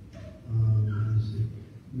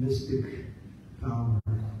mystic power,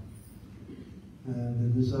 and the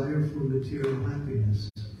desire for material happiness.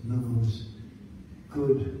 In other words,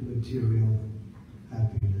 good material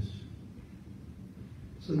happiness.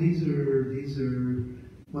 So these are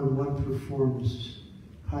when one performs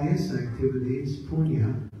pious activities,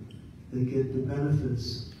 punya, they get the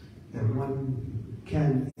benefits that one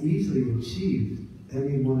can easily achieve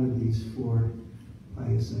any one of these 4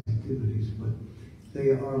 pious activities, but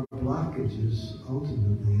they are blockages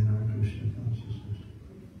ultimately in our Krishna consciousness.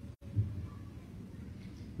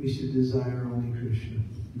 We should desire only Krishna.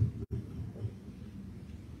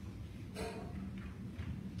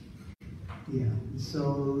 Yeah,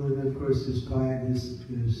 so then of course there's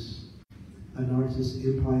anarthas,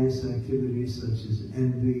 impious activities such as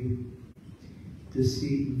envy,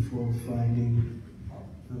 deceit and fault finding,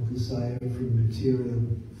 a desire for material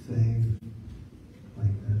fame,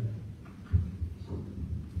 like that.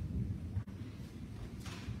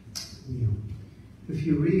 You know, if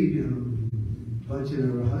you read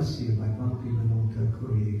Bhajana Rahasya by Bhaktivinoda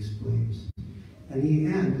Thakur, he explains, and he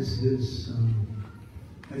ends his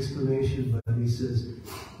explanation, but he says,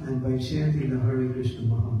 and by chanting the Hare Krishna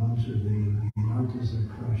Maha Mantra, the anarthas are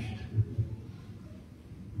crushed.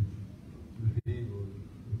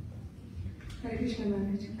 Hare Krishna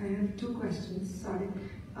Maharaj, I have 2 questions, sorry.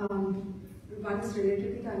 One is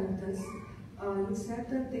related to the anarthas. You said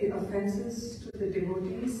that the offenses to the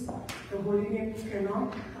devotees, the holy name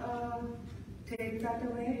cannot take that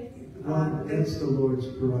away. Well, that's the Lord's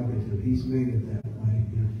prerogative. He's made it that way.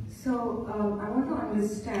 Yeah. So I want to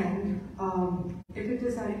understand if it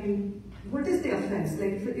is what is the offense?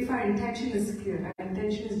 Like if our intention is clear, our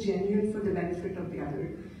intention is genuine for the benefit of the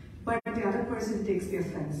other, but the other person takes the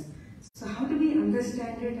offense. So how do we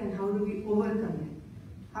understand it and how do we overcome it?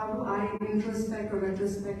 How do I introspect or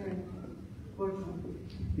retrospect and work on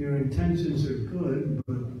it? Your intentions are good,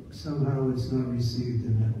 but somehow it's not received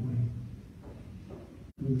in that way.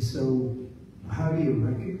 And so, how do you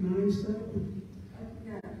recognize that?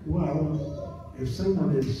 Yeah. Well, if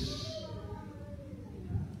someone is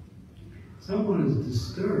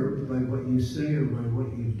disturbed by what you say or by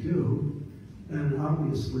what you do, then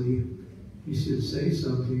obviously you should say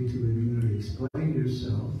something to either explain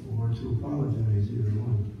yourself or to apologize, either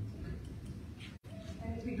one.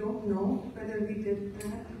 And if we don't know whether we did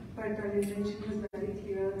that, but our intention was very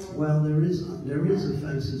clear. Well, there is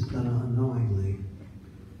offenses done unknowingly.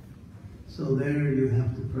 So there you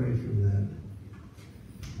have to pray for that.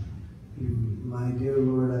 My dear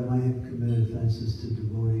Lord, I might have committed offenses to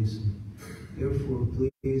devotees. Therefore,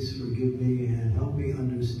 please forgive me and help me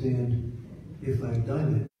understand if I've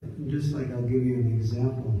done it. Just like I'll give you an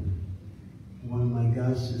example. One of my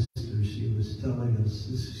god sisters, she was telling us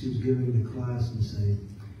she was giving the class and saying,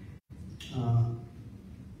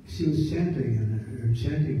 she was chanting, and her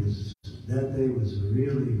chanting was, that day was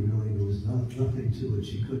really, there was nothing to it.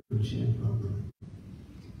 She couldn't chant properly.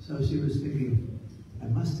 So she was thinking, I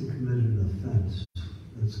must have committed an offense.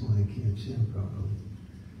 That's why I can't chant properly.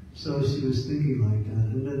 So she was thinking like that.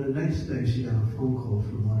 And then the next day she got a phone call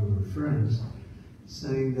from one of her friends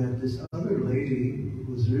saying that this other lady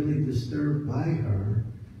was really disturbed by her,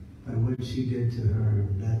 by what she did to her,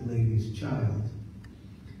 that lady's child.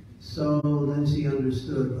 So then she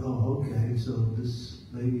understood, oh, okay, so this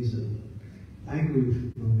lady's angry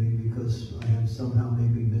with me because I have somehow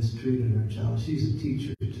maybe mistreated her child. She's a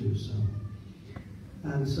teacher too, so.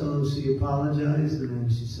 And so she apologized, and then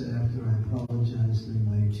she said, after I apologized, then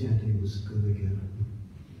my chanting was good again.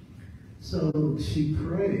 So she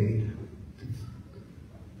prayed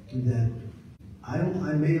that I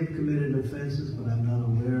may have committed offenses, but I'm not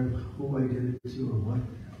aware of who I did it to or what.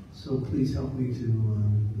 So please help me to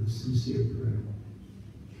a sincere prayer.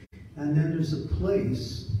 And then there's a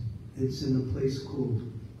place, it's in a place called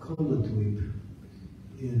Koladweep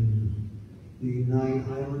in the 9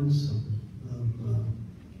 islands of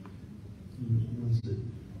what's it?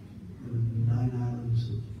 9 islands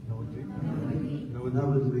of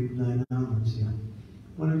Navadweep, 9 islands, yeah.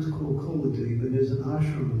 One is called Koladweep, and there's an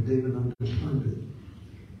ashram of Devananda Pandit.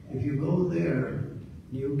 If you go there,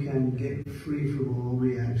 you can get free from all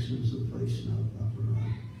reactions of Vaishnava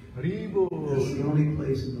Aparad. That's the only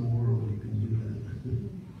place in the world you can do that.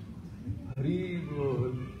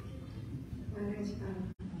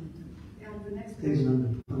 The next question. Devananda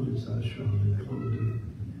Pandit's ashram in Koladweep.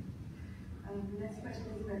 The next question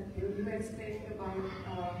is that you were explaining about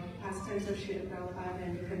pastimes of Srila Prabhupada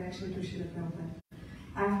and the connection to Srila Prabhupada.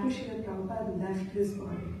 After Srila Prabhupada left his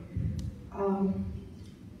body,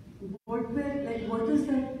 what is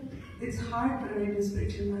that? It's hard to write a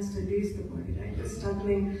spiritual master leaves the body, right? You're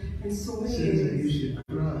struggling in so many Says that areas. you should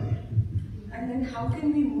cry. And then how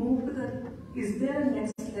can we move to the, is there a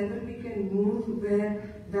next level we can move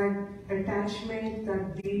where that attachment,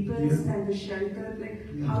 that deepens and the shelter,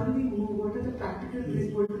 how do we move? What are the practical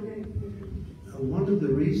ways? What do they do? One of the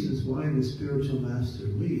reasons why the spiritual master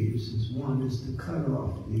leaves is to cut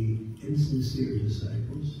off the insincere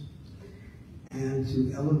disciples and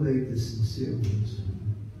to elevate the sincere ones.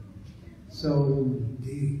 So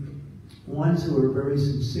the ones who are very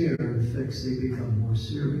sincere, in fact, they become more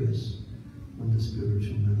serious when the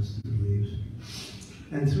spiritual master leaves.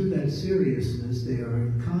 And through that seriousness, they are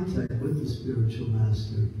in contact with the spiritual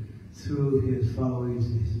master through his following his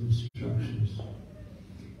instructions.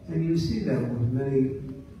 And you see that with many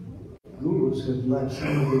gurus who have left,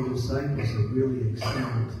 some of their disciples have really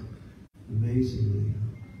excelled amazingly.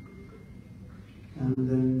 And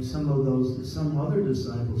then some other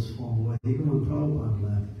disciples fall away. Even when Prabhupada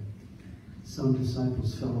left, some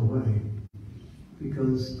disciples fell away.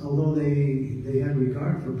 Because although they had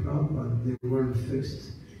regard for Prabhupada, they weren't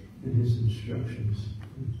fixed in his instructions.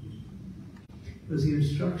 Because the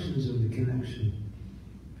instructions are the connection.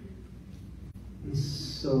 And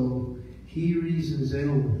so he reasons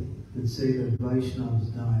ill that say that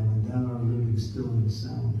Vaishnavas die when thou art living still and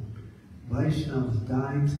sound. Vaishnavas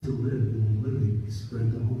die to live, and in living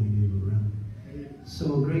spread the holy name around.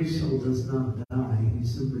 So a great soul does not die, he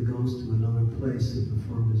simply goes to another place to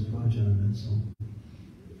perform his bhajan, that's all.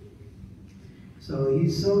 So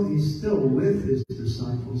he's still with his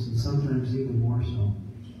disciples, and sometimes even more so.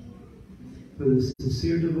 For the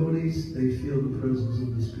sincere devotees, they feel the presence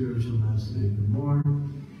of the spiritual master even more.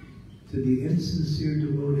 To the insincere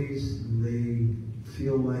devotees, they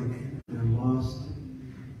feel like they're lost.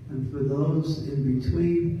 And for those in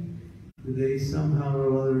between, they somehow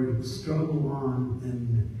or other struggle on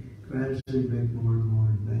and gradually make more and more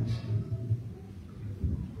advancement.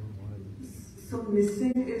 So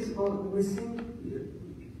missing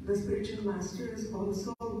the spiritual master is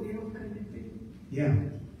also a way of connecting. Yeah.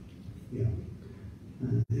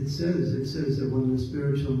 It says that when the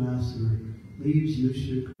spiritual master leaves, you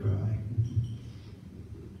should cry.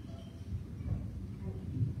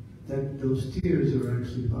 That those tears are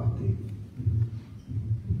actually bhakti.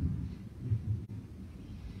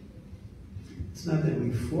 It's not that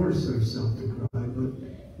we force ourselves to cry, but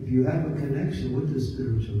if you have a connection with the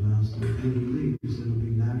spiritual master, when he leaves, it'll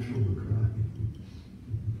be natural to cry.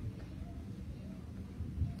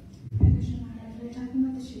 We're talking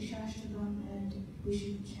about the Shikshashtakam and we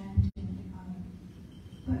should chant.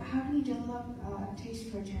 But how do we develop a taste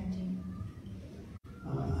for chanting?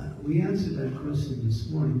 We answered that question this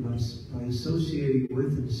morning by associating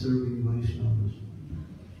with and serving Vaishnavas.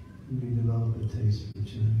 And we develop a taste for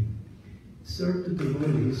chanting. Serve the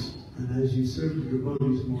devotees And as you serve the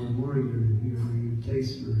devotees more and more, your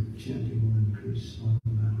taste for chanting will increase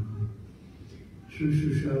automatically.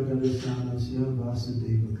 Shushusha Dadasanasya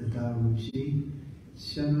Vasudeva Kataruchi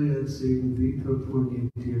Shamayat Seva Viprapunya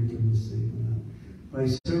Tirtana Sevana. By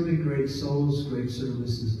serving great souls, great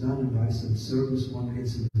service is done, and by such service one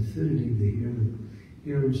gets an affinity to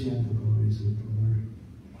hear and chant the glories of the Lord.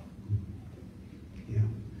 Yeah.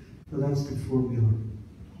 So that's the formula.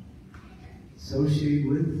 Associate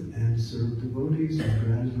with and serve devotees, and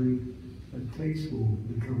gradually a taste will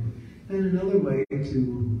become. And another way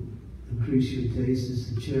to increase your taste is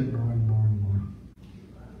to chant more and more and more.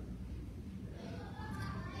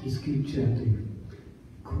 Just keep chanting.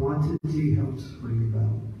 Quantity helps bring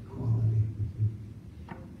about quality.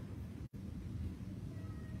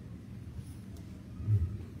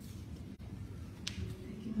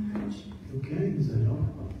 Thank you, Maharaj. Okay, is that all?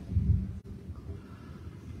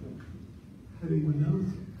 Anyone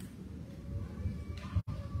else?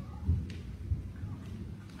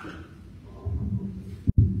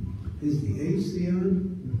 Is the AC on?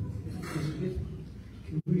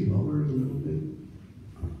 Can we lower it a little bit?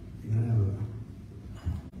 You gotta have a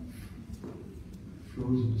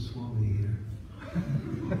frozen Swami here.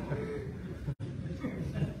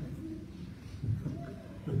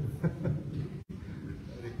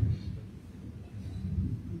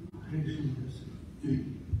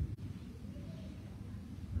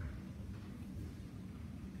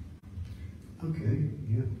 Okay,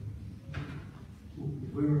 yeah.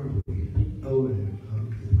 Where are we? Over there.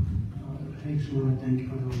 Okay. Thanks, Maharaj. Thank you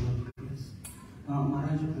for the work. Yes.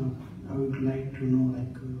 Maharaj, I would like to know,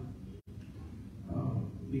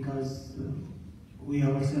 because we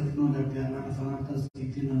ourselves know that there are a lot of anarthas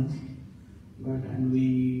within us, and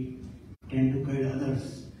we tend to guide others.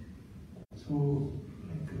 So,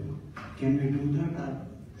 can we do that, or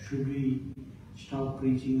should we stop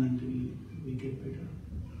preaching until we get better?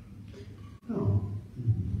 No.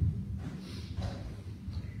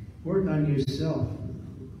 Work on yourself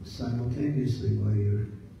simultaneously while you're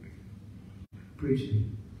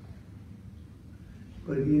preaching.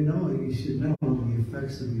 But you should know the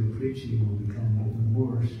effects of your preaching will become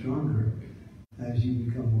more stronger as you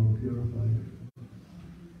become more purified.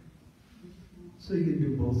 So you can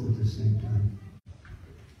do both at the same time.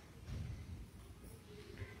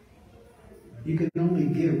 You can only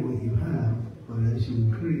give what you have, but as you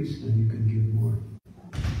increase, then you can give more.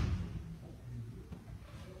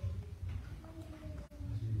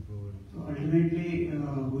 So ultimately,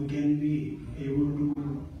 we can be able to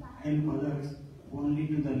help others only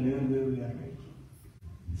to the level where we are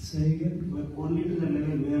at. Say again? But only to the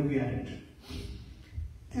level where we are at.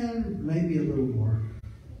 And maybe a little more.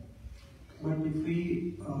 But if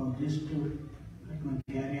we just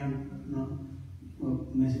carry on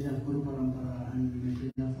message of Guru Parampara and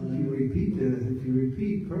message of If you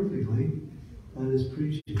repeat perfectly, that is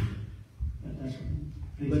preaching.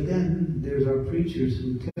 But then there's our preachers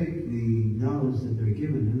who take the knowledge that they're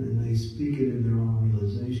given and they speak it in their own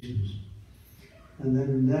realizations. And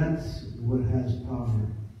then that's what has power.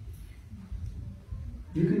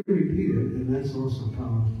 You can repeat it, and that's also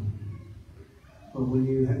powerful. But when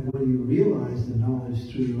you realize the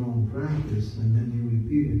knowledge through your own practice, and then you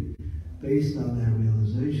repeat it based on that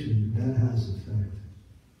realization, that has effect.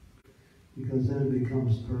 Because then it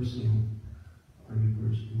becomes personal, very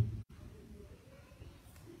personal.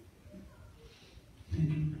 Thank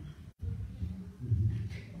you.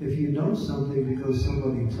 If you know something because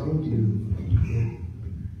somebody told you,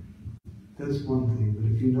 that's one thing. But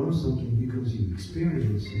if you know something because you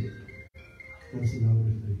experience it, that's another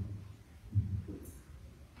thing.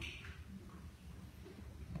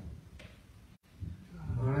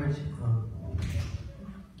 Maharaj,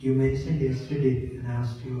 you mentioned yesterday and I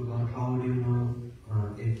asked you about how do you know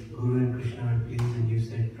if Guru and Krishna are pleased, and you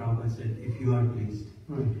said, Prabhupada said, if you are pleased.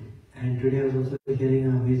 Right. And today I was also hearing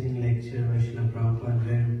an amazing lecture by Srila Prabhupada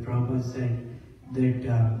where Prabhupada said that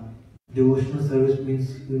devotional service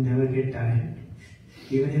means you never get tired.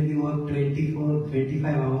 Even if you work 25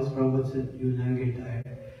 hours, Prabhupada said you'll never get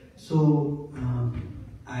tired. So,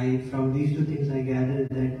 from these two things I gathered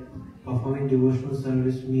that performing devotional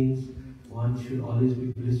service means one should always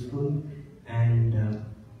be blissful, and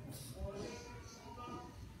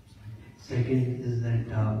second is that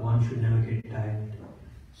one should never get tired.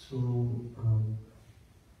 So,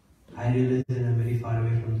 I realize that I'm very far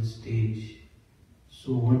away from the stage.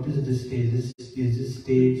 So what is this stage? Is this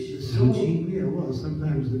stage ruchi? Yeah, well,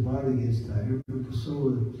 sometimes the body gets tired, but the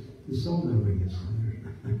soul never gets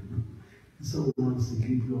tired. The soul wants to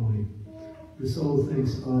keep going. The soul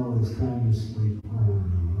thinks, oh, it's time to sleep. Oh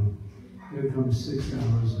no. Here comes 6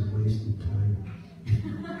 hours of wasted time.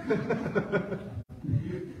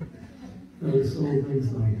 The soul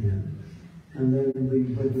thinks like that. And then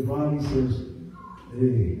but the body says,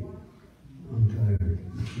 hey, I'm tired.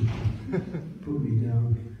 Put me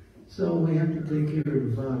down. So we have to take care of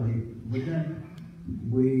the body. But then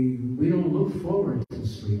we don't look forward to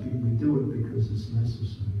sleeping. We do it because it's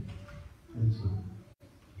necessary. That's all.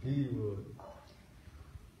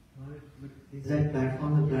 Is that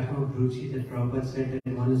platform the platform of Ruchi that Prabhupada said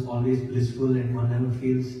that one is always blissful and one never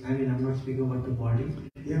feels? I mean, I'm not speaking about the body.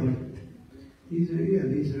 Yeah, but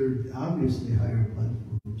these are obviously higher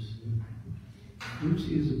platforms.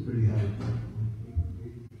 Ruchi is a pretty high platform.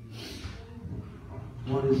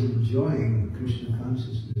 One is enjoying Krishna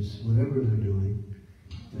consciousness, whatever they're doing.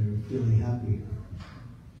 They're feeling happy.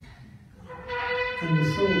 And the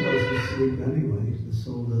soul doesn't sleep anyway. The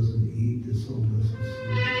soul doesn't eat. The soul doesn't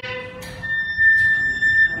sleep.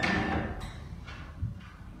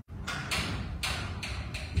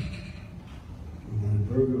 You got a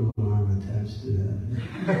burglar alarm attached to that.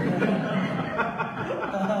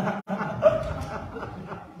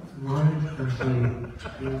 I'm sorry.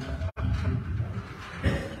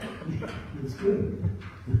 It's good.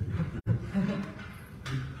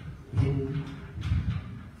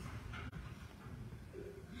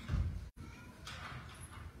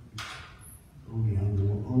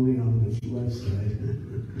 Only on the left side.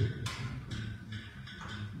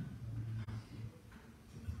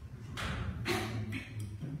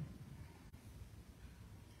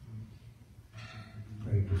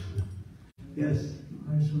 Hare Krishna. Yes.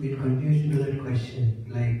 So in continuation to that question,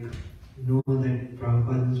 like, know that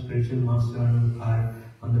Prabhupada and spiritual master are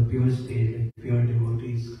on the pure state, like pure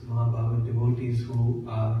devotees, Mahabhagavad devotees who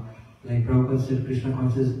are, like Prabhupada said, Krishna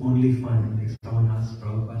consciousness is only fun. Like someone asked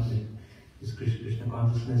Prabhupada that is Krishna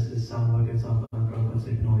consciousness is some work and some fun. Prabhupada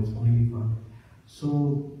said no, it's only fun.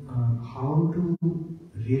 So how to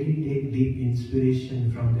really take deep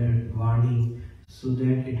inspiration from their Vani so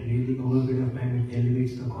that it really over a bit of time it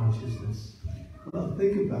elevates the consciousness? Well,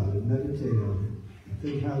 think about it, meditate on it.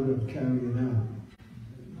 Think how to carry it out.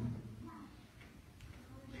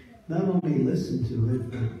 Not only listen to it,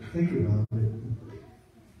 but think about it.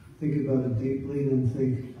 Think about it deeply and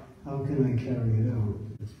think, how can I carry it out?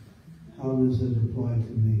 How does it apply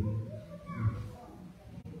to me?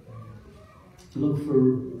 Look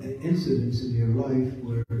for incidents in your life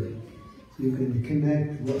where you can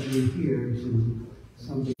connect what you hear to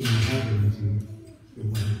something that happened to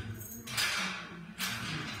your life.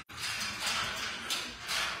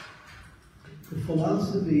 The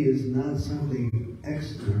philosophy is not something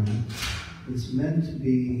external. It's meant to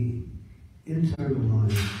be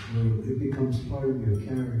internalized, where it becomes part of your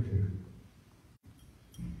character.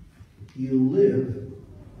 You live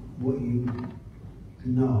what you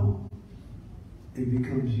know. It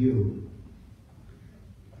becomes you.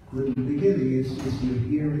 In the beginning, it's just you're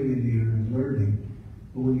hearing and you're learning.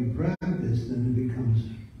 But when you practice, then it becomes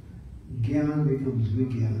Gyan becomes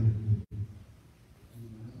Vigyan.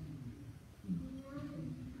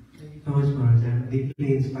 So much, Maharaja. I'm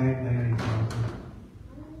deeply inspired by your example.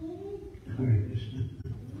 Hare Krishna.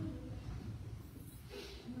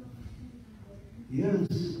 Yes,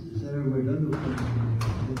 is that everybody done?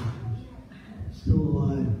 Still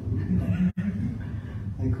alive.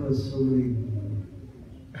 I caused so many.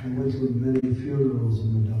 I went to many funerals in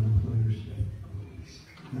Madonna Players.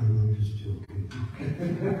 No, I'm just joking.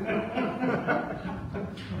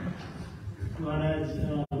 Maharaj,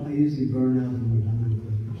 I usually burn out the Madonna Players.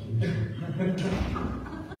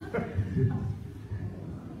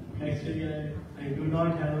 Actually, I do not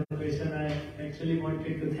have a question. I actually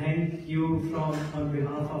wanted to thank you on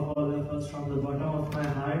behalf of all of us from the bottom of my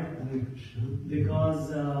heart, because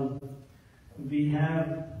we have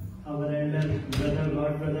our elder brother,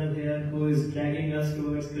 God brother here, who is dragging us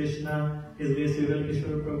towards Krishna, His grace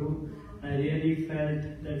Kishore Prabhu. I really felt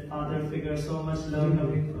that father figure, so much love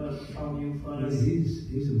coming from you for us.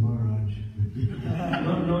 He's a Maharaj.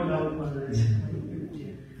 No doubt, Maharaj.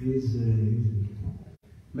 He's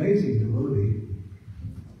amazing devotee.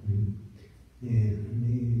 Yeah,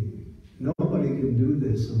 nobody can do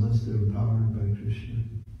this unless they're empowered by Krishna.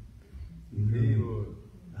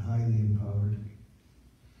 Highly empowered.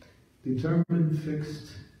 Determined, fixed.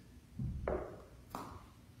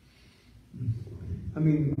 I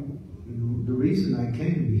mean, the reason I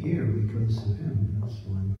came here because of him. That's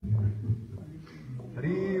why I'm here. I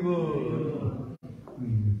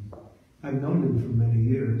mean, I've known him for many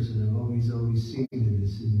years, and I've always seen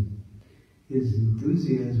his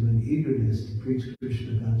enthusiasm and eagerness to preach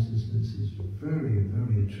Krishna consciousness is very,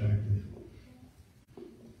 very attractive.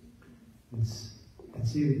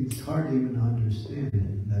 It's hard to even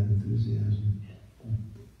understand that enthusiasm.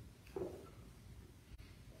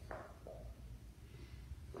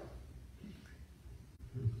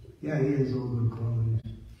 Yeah, he has all good qualities.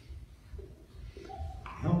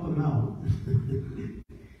 Help him out.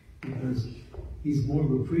 Because he's more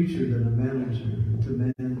of a preacher than a manager. And to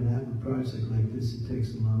have a project like this, it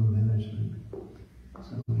takes a lot of management.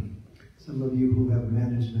 So, some of you who have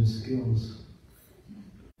management skills,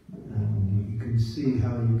 you can see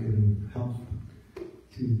how you can help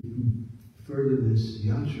to further this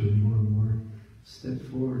yatra more and more, step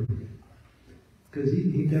forward. Because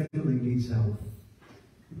he definitely needs help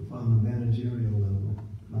on the managerial level.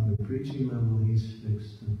 On the preaching level, he's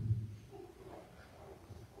fixed.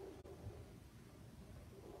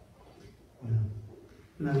 Yeah.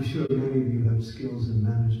 And I'm sure many of you have skills in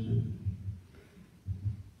management.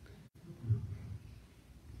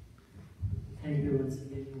 Thank you once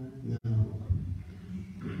again. Yeah.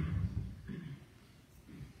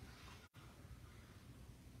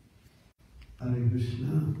 Hare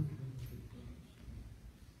Krishna.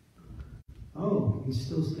 Oh, he's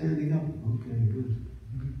still standing up. Okay, good.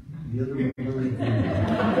 The other one very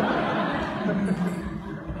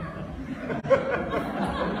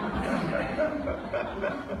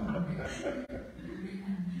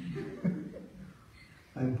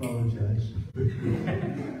I apologize.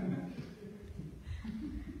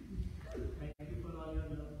 Thank you for all your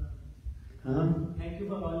love. Huh? Thank you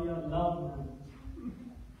for all your love.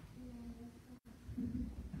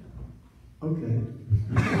 Okay.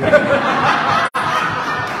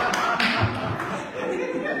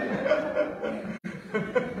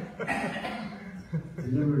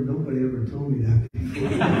 Nobody ever told me that before.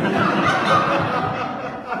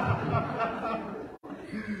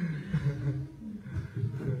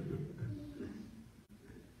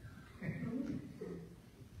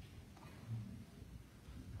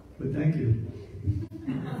 But thank you.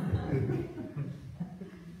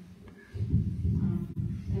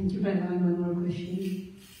 Thank you for allowing one more question.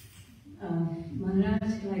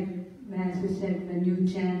 Maharaj, like as we said, when you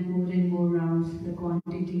chant more and more rounds, the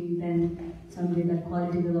quantity, then someday that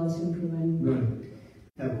quality will also improve. Right.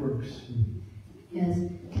 That works. Yes.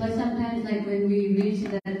 But sometimes, like when we reach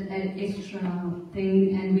that extra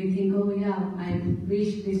thing and we think, oh yeah, I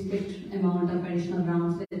reached this extra amount of additional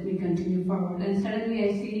rounds, let me continue forward. And suddenly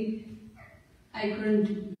I see I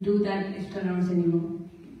couldn't do that extra rounds anymore.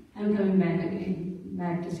 I'm coming back again,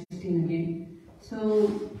 back to 16 again.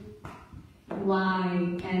 So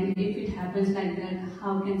why? And if it happens like that,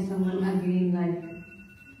 how can someone again like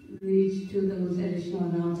reach to those additional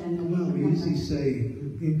rounds? And well, we usually say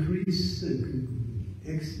increase,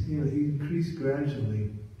 increase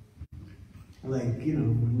gradually. Like,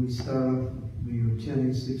 when we start off, we were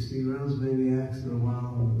chanting 16 rounds, maybe after a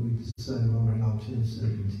while, we decided, all right, I'll chant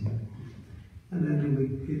 17. And then we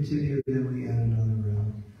continue, then we add another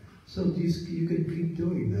round. So you can keep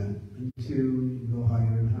doing that until you go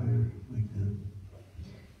higher and higher, like that.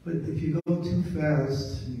 But if you go too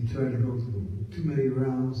fast, you try to go through too many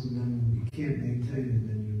rounds, and then you can't maintain it,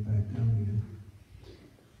 then you're back down again.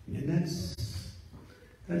 And that's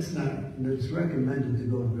recommended to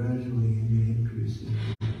go gradually in the increase.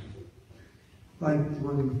 Like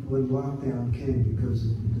when lockdown came because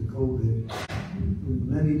of the COVID,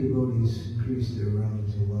 many devotees increased their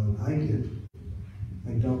rounds a lot. I did. I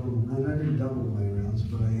didn't double my rounds,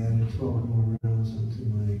 but I added 12 more rounds onto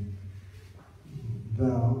my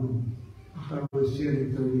vow. I was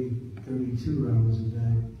chanting 32 rounds a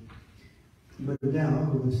day. But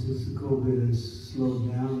now, since the COVID has slowed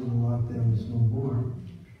down and the lockdown is no more,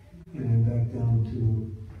 and I'm back down to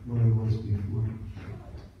what I was before.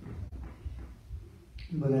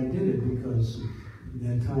 But I did it because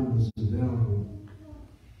that time was available.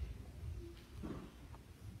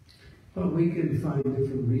 But we can find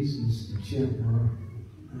different reasons to chant more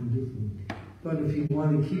and different. But if you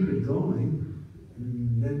want to keep it going,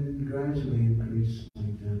 then gradually increase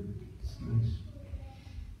like that. It's nice.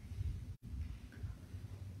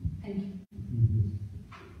 Thank you.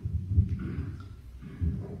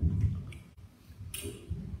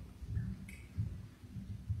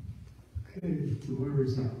 Okay, so where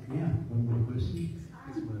is that? Yeah, one more question.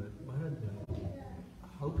 Maharaja,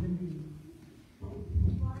 how can we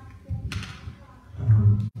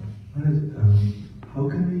how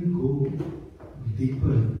can we go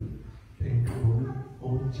deeper into our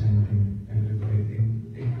own chanting and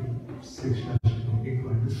into Shiksha, into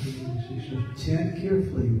understanding Shiksha? Chant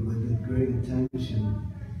carefully with great attention,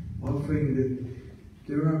 offering that.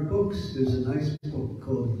 There are books. There's a nice book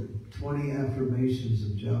called 20 Affirmations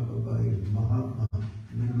of Japa by Mahatma.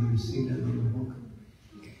 Maybe you've seen that little book.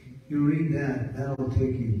 You read that, that'll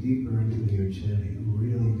take you deeper into your chanting,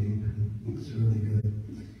 really deep. It's really good.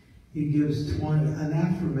 He gives an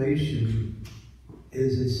affirmation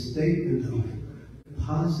is a statement of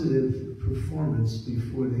positive performance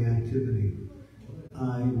before the activity.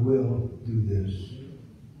 I will do this.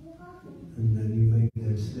 And then you make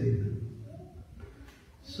that statement.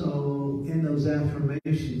 So in those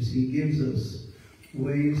affirmations, he gives us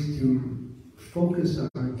ways to focus our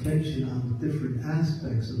attention on different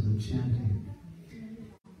aspects of the chanting.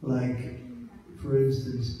 Like, for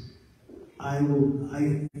instance,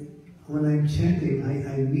 when I'm chanting,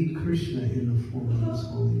 I meet Krishna in the form of his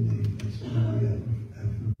holy name. That's one of the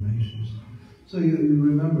affirmations. So you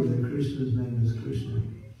remember that Krishna's name is Krishna,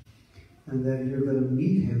 and that you're going to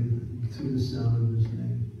meet him through the sound of his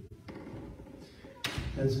name.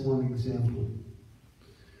 That's one example.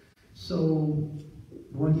 So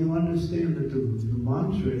when you understand that the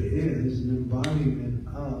mantra is an embodiment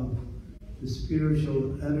of the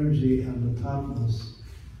spiritual energy and the topmost,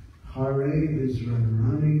 Hare is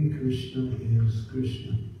Radharani, Krishna is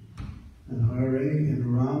Krishna. And Hare and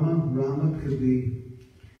Rama could be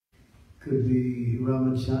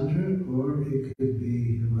Ramachandra, or it could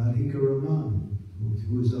be Radhika Raman,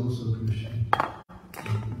 who is also Krishna.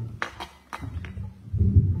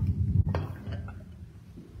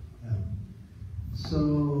 Yeah. So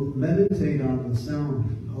meditate on the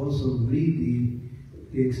sound. Also read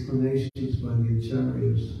the explanations by the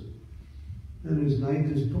acharyas. And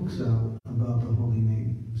there's books out about the holy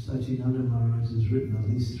name. Sachinanda Maharaj has written at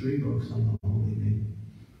least 3 books on the holy name.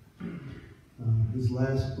 His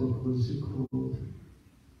last book, what is it called?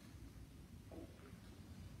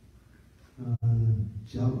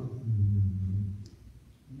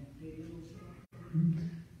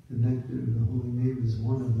 The Nectar of the Holy Name is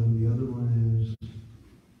one of them. The other one is,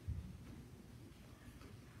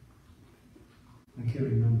 I can't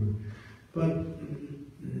remember. But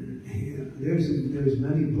there's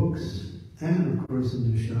many books, and of course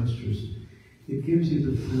in the Shastras, it gives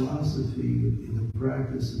you the philosophy, the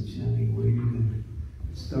practice of chanting, where you can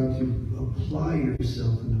start to apply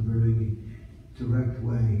yourself in a very direct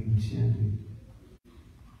way in chanting.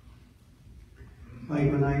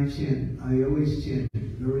 Like when I chant, I always chant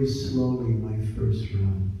very slowly my first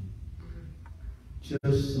round,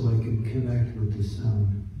 just so I can connect with the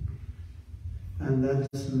sound. And that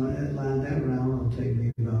round will take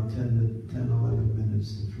me about 10, 11 minutes,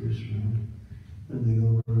 the first round. And they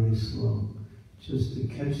go very slow, just to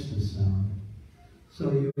catch the sound. So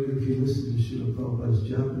if you listen to Srila Prabhupada's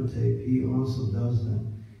japa tape, he also does that.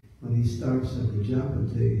 When he starts at the japa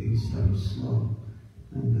tape, he starts slow.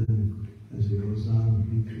 And then as it goes on,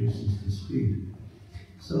 he increases the speed.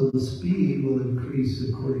 So the speed will increase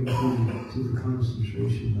according to the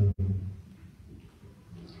concentration level.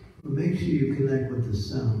 But make sure you connect with the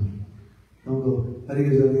sound. Don't go,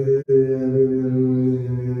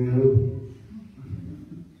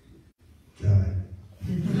 die.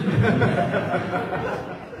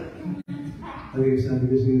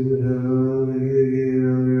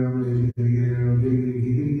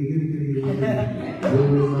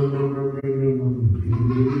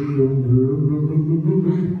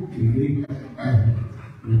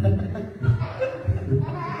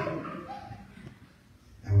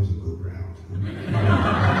 That was a good round.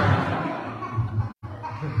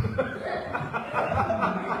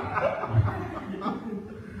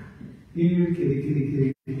 Here, kitty, kitty, kitty,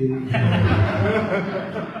 kitty.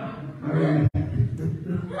 All right.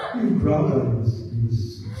 Prabhupada was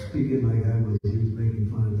speaking like he was making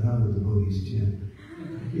fun of how the devotees chant.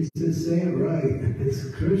 He said, say it right. It's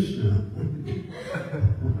Krishna.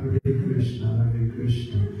 Hare Krishna, Hare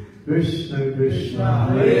Krishna. Krishna, Krishna,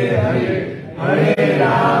 Hare Hare. Hare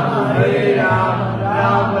Rama, Hare Rama,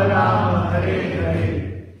 Rama Rama, Hare Hare.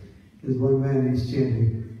 There's one man, he's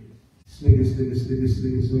chanting, snicker, snicker, snicker,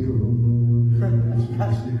 snicker, snicker,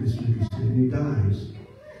 snicker, snicker, snicker, and he dies.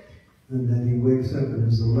 And then he wakes up and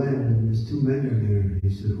there's a lamb and there's 2 men in there. He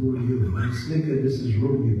said, who are you? I'm Snicker, this is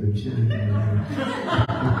Ruby, been chanting around.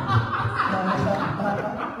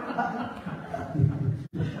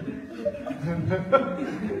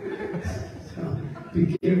 So, be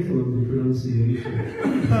careful of the pronunciation.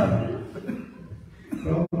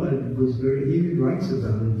 Prabhupada was he even writes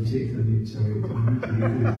about it in Chaitanya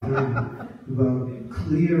Charitamrita, about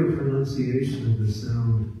clear pronunciation of the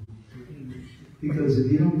sound. Because if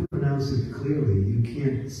you don't pronounce it clearly, you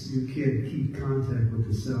can't keep contact with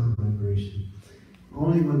the sound vibration.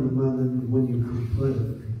 Only when you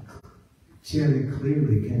chant it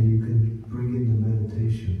clearly can you bring in the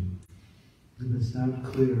meditation. If it's not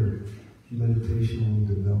clear, meditation won't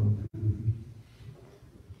develop.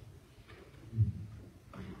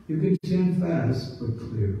 You can chant fast, but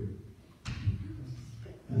clear.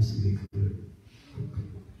 It has to be clear.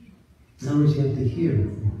 In other words, you have to hear.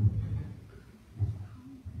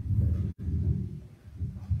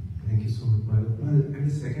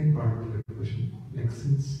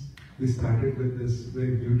 we started with this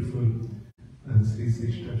very beautiful Sri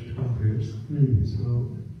Sishtastakam prayers.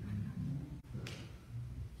 So,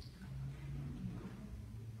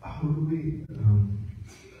 how do we,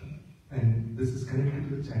 and this is connected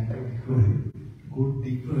with chanting, go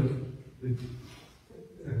deeper with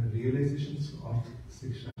realizations of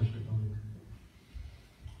Sishtastakam?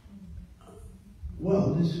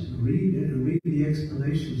 Well, just read the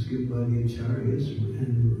explanations given by the acharyas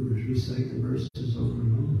and recite the verses over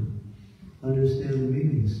and over. Understand the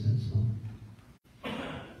meanings, that's all.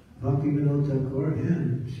 Bhaktivinoda Thakur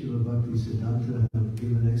and Srila Bhaktisiddhanta have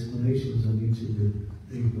given explanations on each of the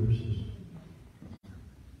 8 verses.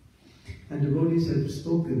 And devotees have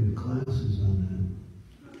spoken classes on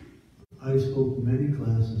that. I spoke many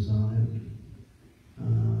classes on it.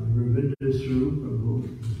 Ravindra Swarup Prabhu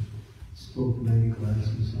spoke many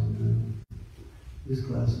classes on that. His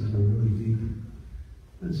classes are really deep.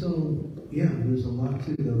 And so, yeah, there's a lot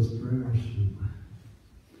to those prayers.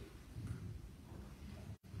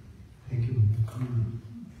 Thank you.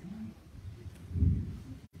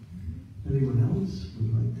 Anyone else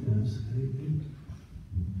would like to ask anything?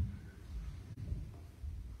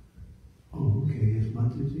 Oh, okay, if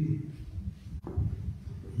Mataji.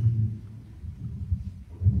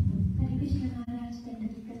 Hare Krishna Maharaj,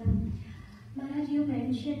 Maharaj, you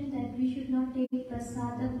mentioned that we should not take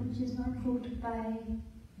prasadam which is not cooked by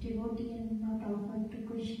devotee and not offered to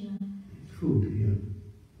Krishna. Food, yeah.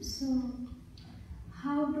 So,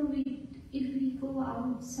 how do we, if we go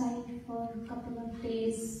outside for a couple of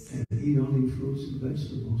days? And eat only fruits and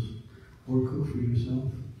vegetables, or cook for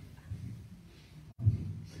yourself.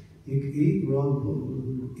 You can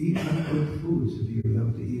eat uncooked foods if you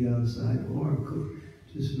have to eat outside, or cook.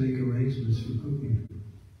 Just make arrangements for cooking.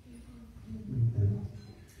 Like that.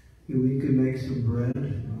 You can make some bread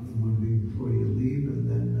before you leave, and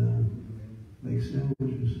then make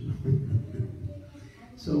sandwiches.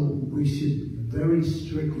 So we should very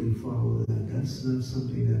strictly follow that. That's not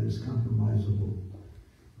something that is compromisable.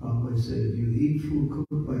 I said, if you eat food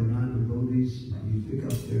cooked by non-devotees, you pick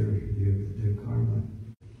up their karma.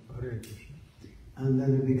 And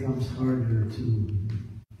then it becomes harder to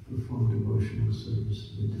perform devotional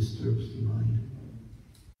service. It disturbs the mind.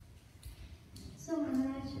 So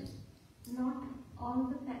Maharaj, not all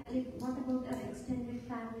the family, what about our extended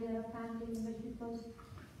family or family members, because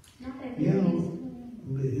not everybody is...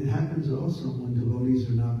 It happens also when devotees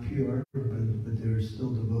are not pure, but they're still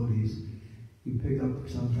devotees. You pick up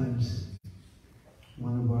sometimes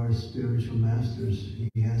one of our spiritual masters,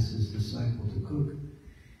 he asked his disciple to cook.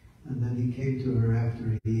 And then he came to her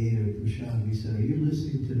after he ate her prasad. He said, "Are you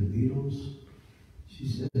listening to the Beatles?" She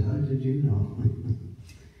said, "How did you know?"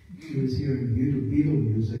 She was hearing Beatle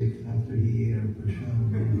music after he ate her prasad.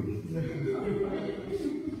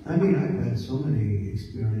 I mean, I've had so many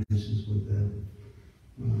experiences with that.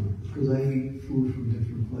 Because I eat food from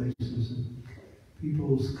different places, and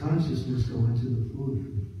people's consciousness go into the food.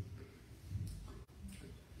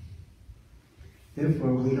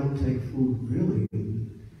 Therefore, we don't take food really.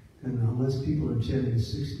 And unless people are chanting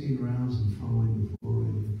 16 rounds and following the 4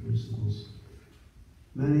 principles,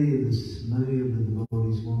 many of the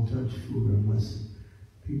devotees won't touch food unless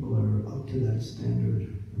people are up to that standard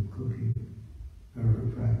of cooking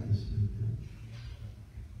or practice.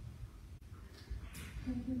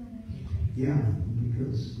 Yeah,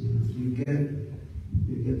 because you get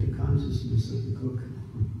the consciousness of the cook.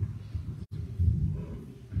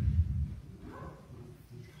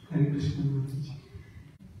 Hare Krishna Maharaj.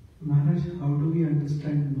 Maharaj, how do we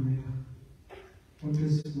understand Maya? What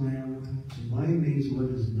is Maya? Maya means what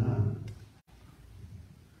is not.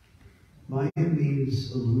 Maya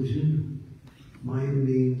means illusion. Maya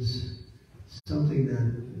means something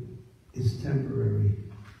that is temporary.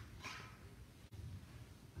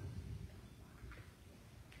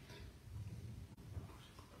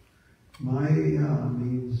 Maya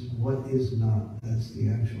means what is not. That's the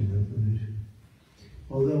actual definition.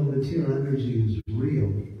 Although material energy is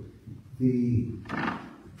real, the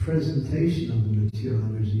presentation of the material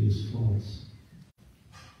energy is false.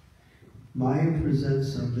 Maya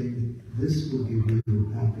presents something, this will give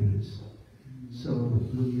you happiness. So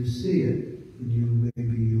when you see it,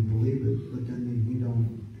 maybe you believe it, but then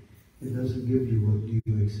it doesn't give you what you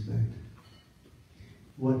expect.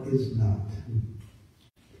 What is not.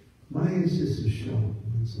 Maya is just a show,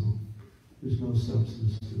 that's all. There's no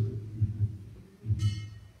substance to it.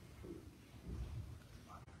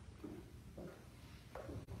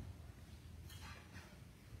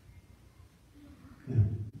 Yeah.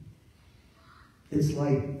 It's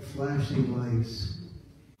like flashing lights,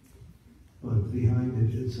 but behind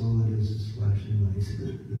it, it's all it is flashing lights.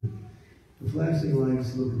 The flashing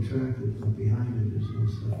lights look attractive, but behind it there's no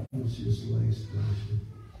stuff. It's just lights flashing.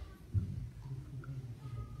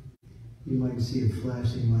 You might see a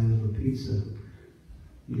flashing light of a pizza.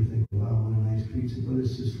 You think, wow, what a nice pizza, but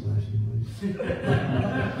it's just flashing lights.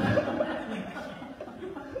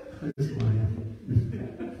 That's Maya.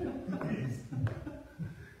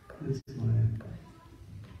 That's Maya.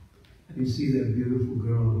 You see that beautiful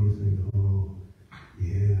girl, and you think, oh,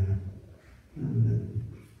 yeah.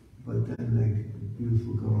 But then that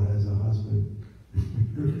beautiful girl has a husband.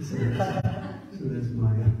 so that's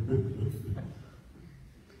Maya.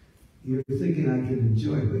 You're thinking I can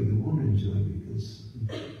enjoy, but you won't enjoy because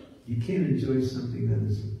you can't enjoy something that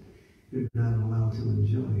you're not allowed to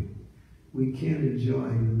enjoy. We can't enjoy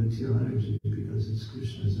the material energy because it's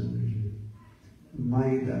Krishna's energy.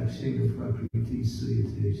 Maya dakshinga prakriti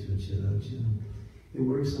suyate chacharacha. It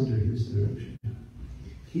works under his direction.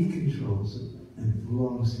 He controls it and it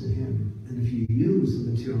belongs to him. And if you use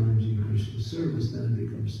the material energy in Krishna's service, then it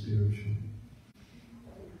becomes spiritual.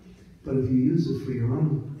 But if you use it for your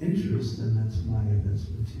own interest, then that's Maya, that's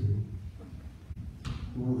material.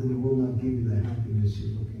 Well, it will not give you the happiness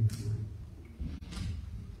you're looking for.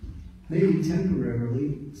 Maybe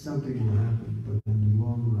temporarily something will happen, but in the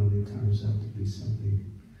long run it turns out to be something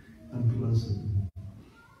unpleasant.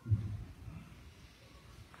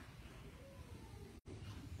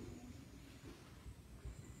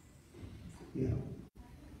 Yeah.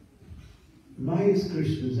 Maya is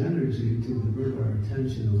Krishna's energy to divert our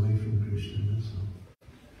attention away from Krishna, that's all.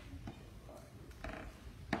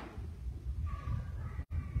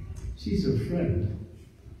 She's a friend.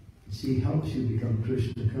 She helps you become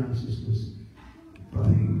Krishna consciousness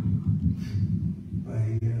by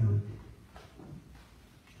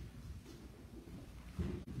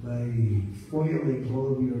foiling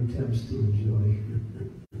all of your attempts to enjoy.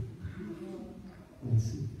 Let's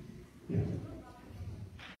see. Yeah.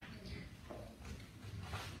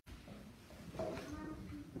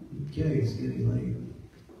 Okay, it's getting late.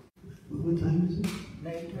 What time is it?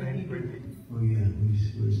 9:20. Oh yeah,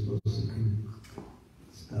 we're supposed to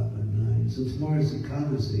stop at 9. So tomorrow's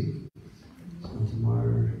Ekadasi. So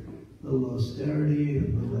tomorrow, a little austerity, a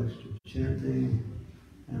little extra chanting,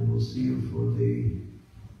 and we'll see you for the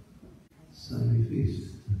Sunday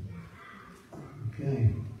feast.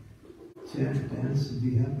 Okay. Chant, dance, and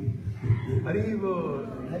be happy. Hari Bol.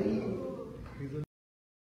 Hari Bol.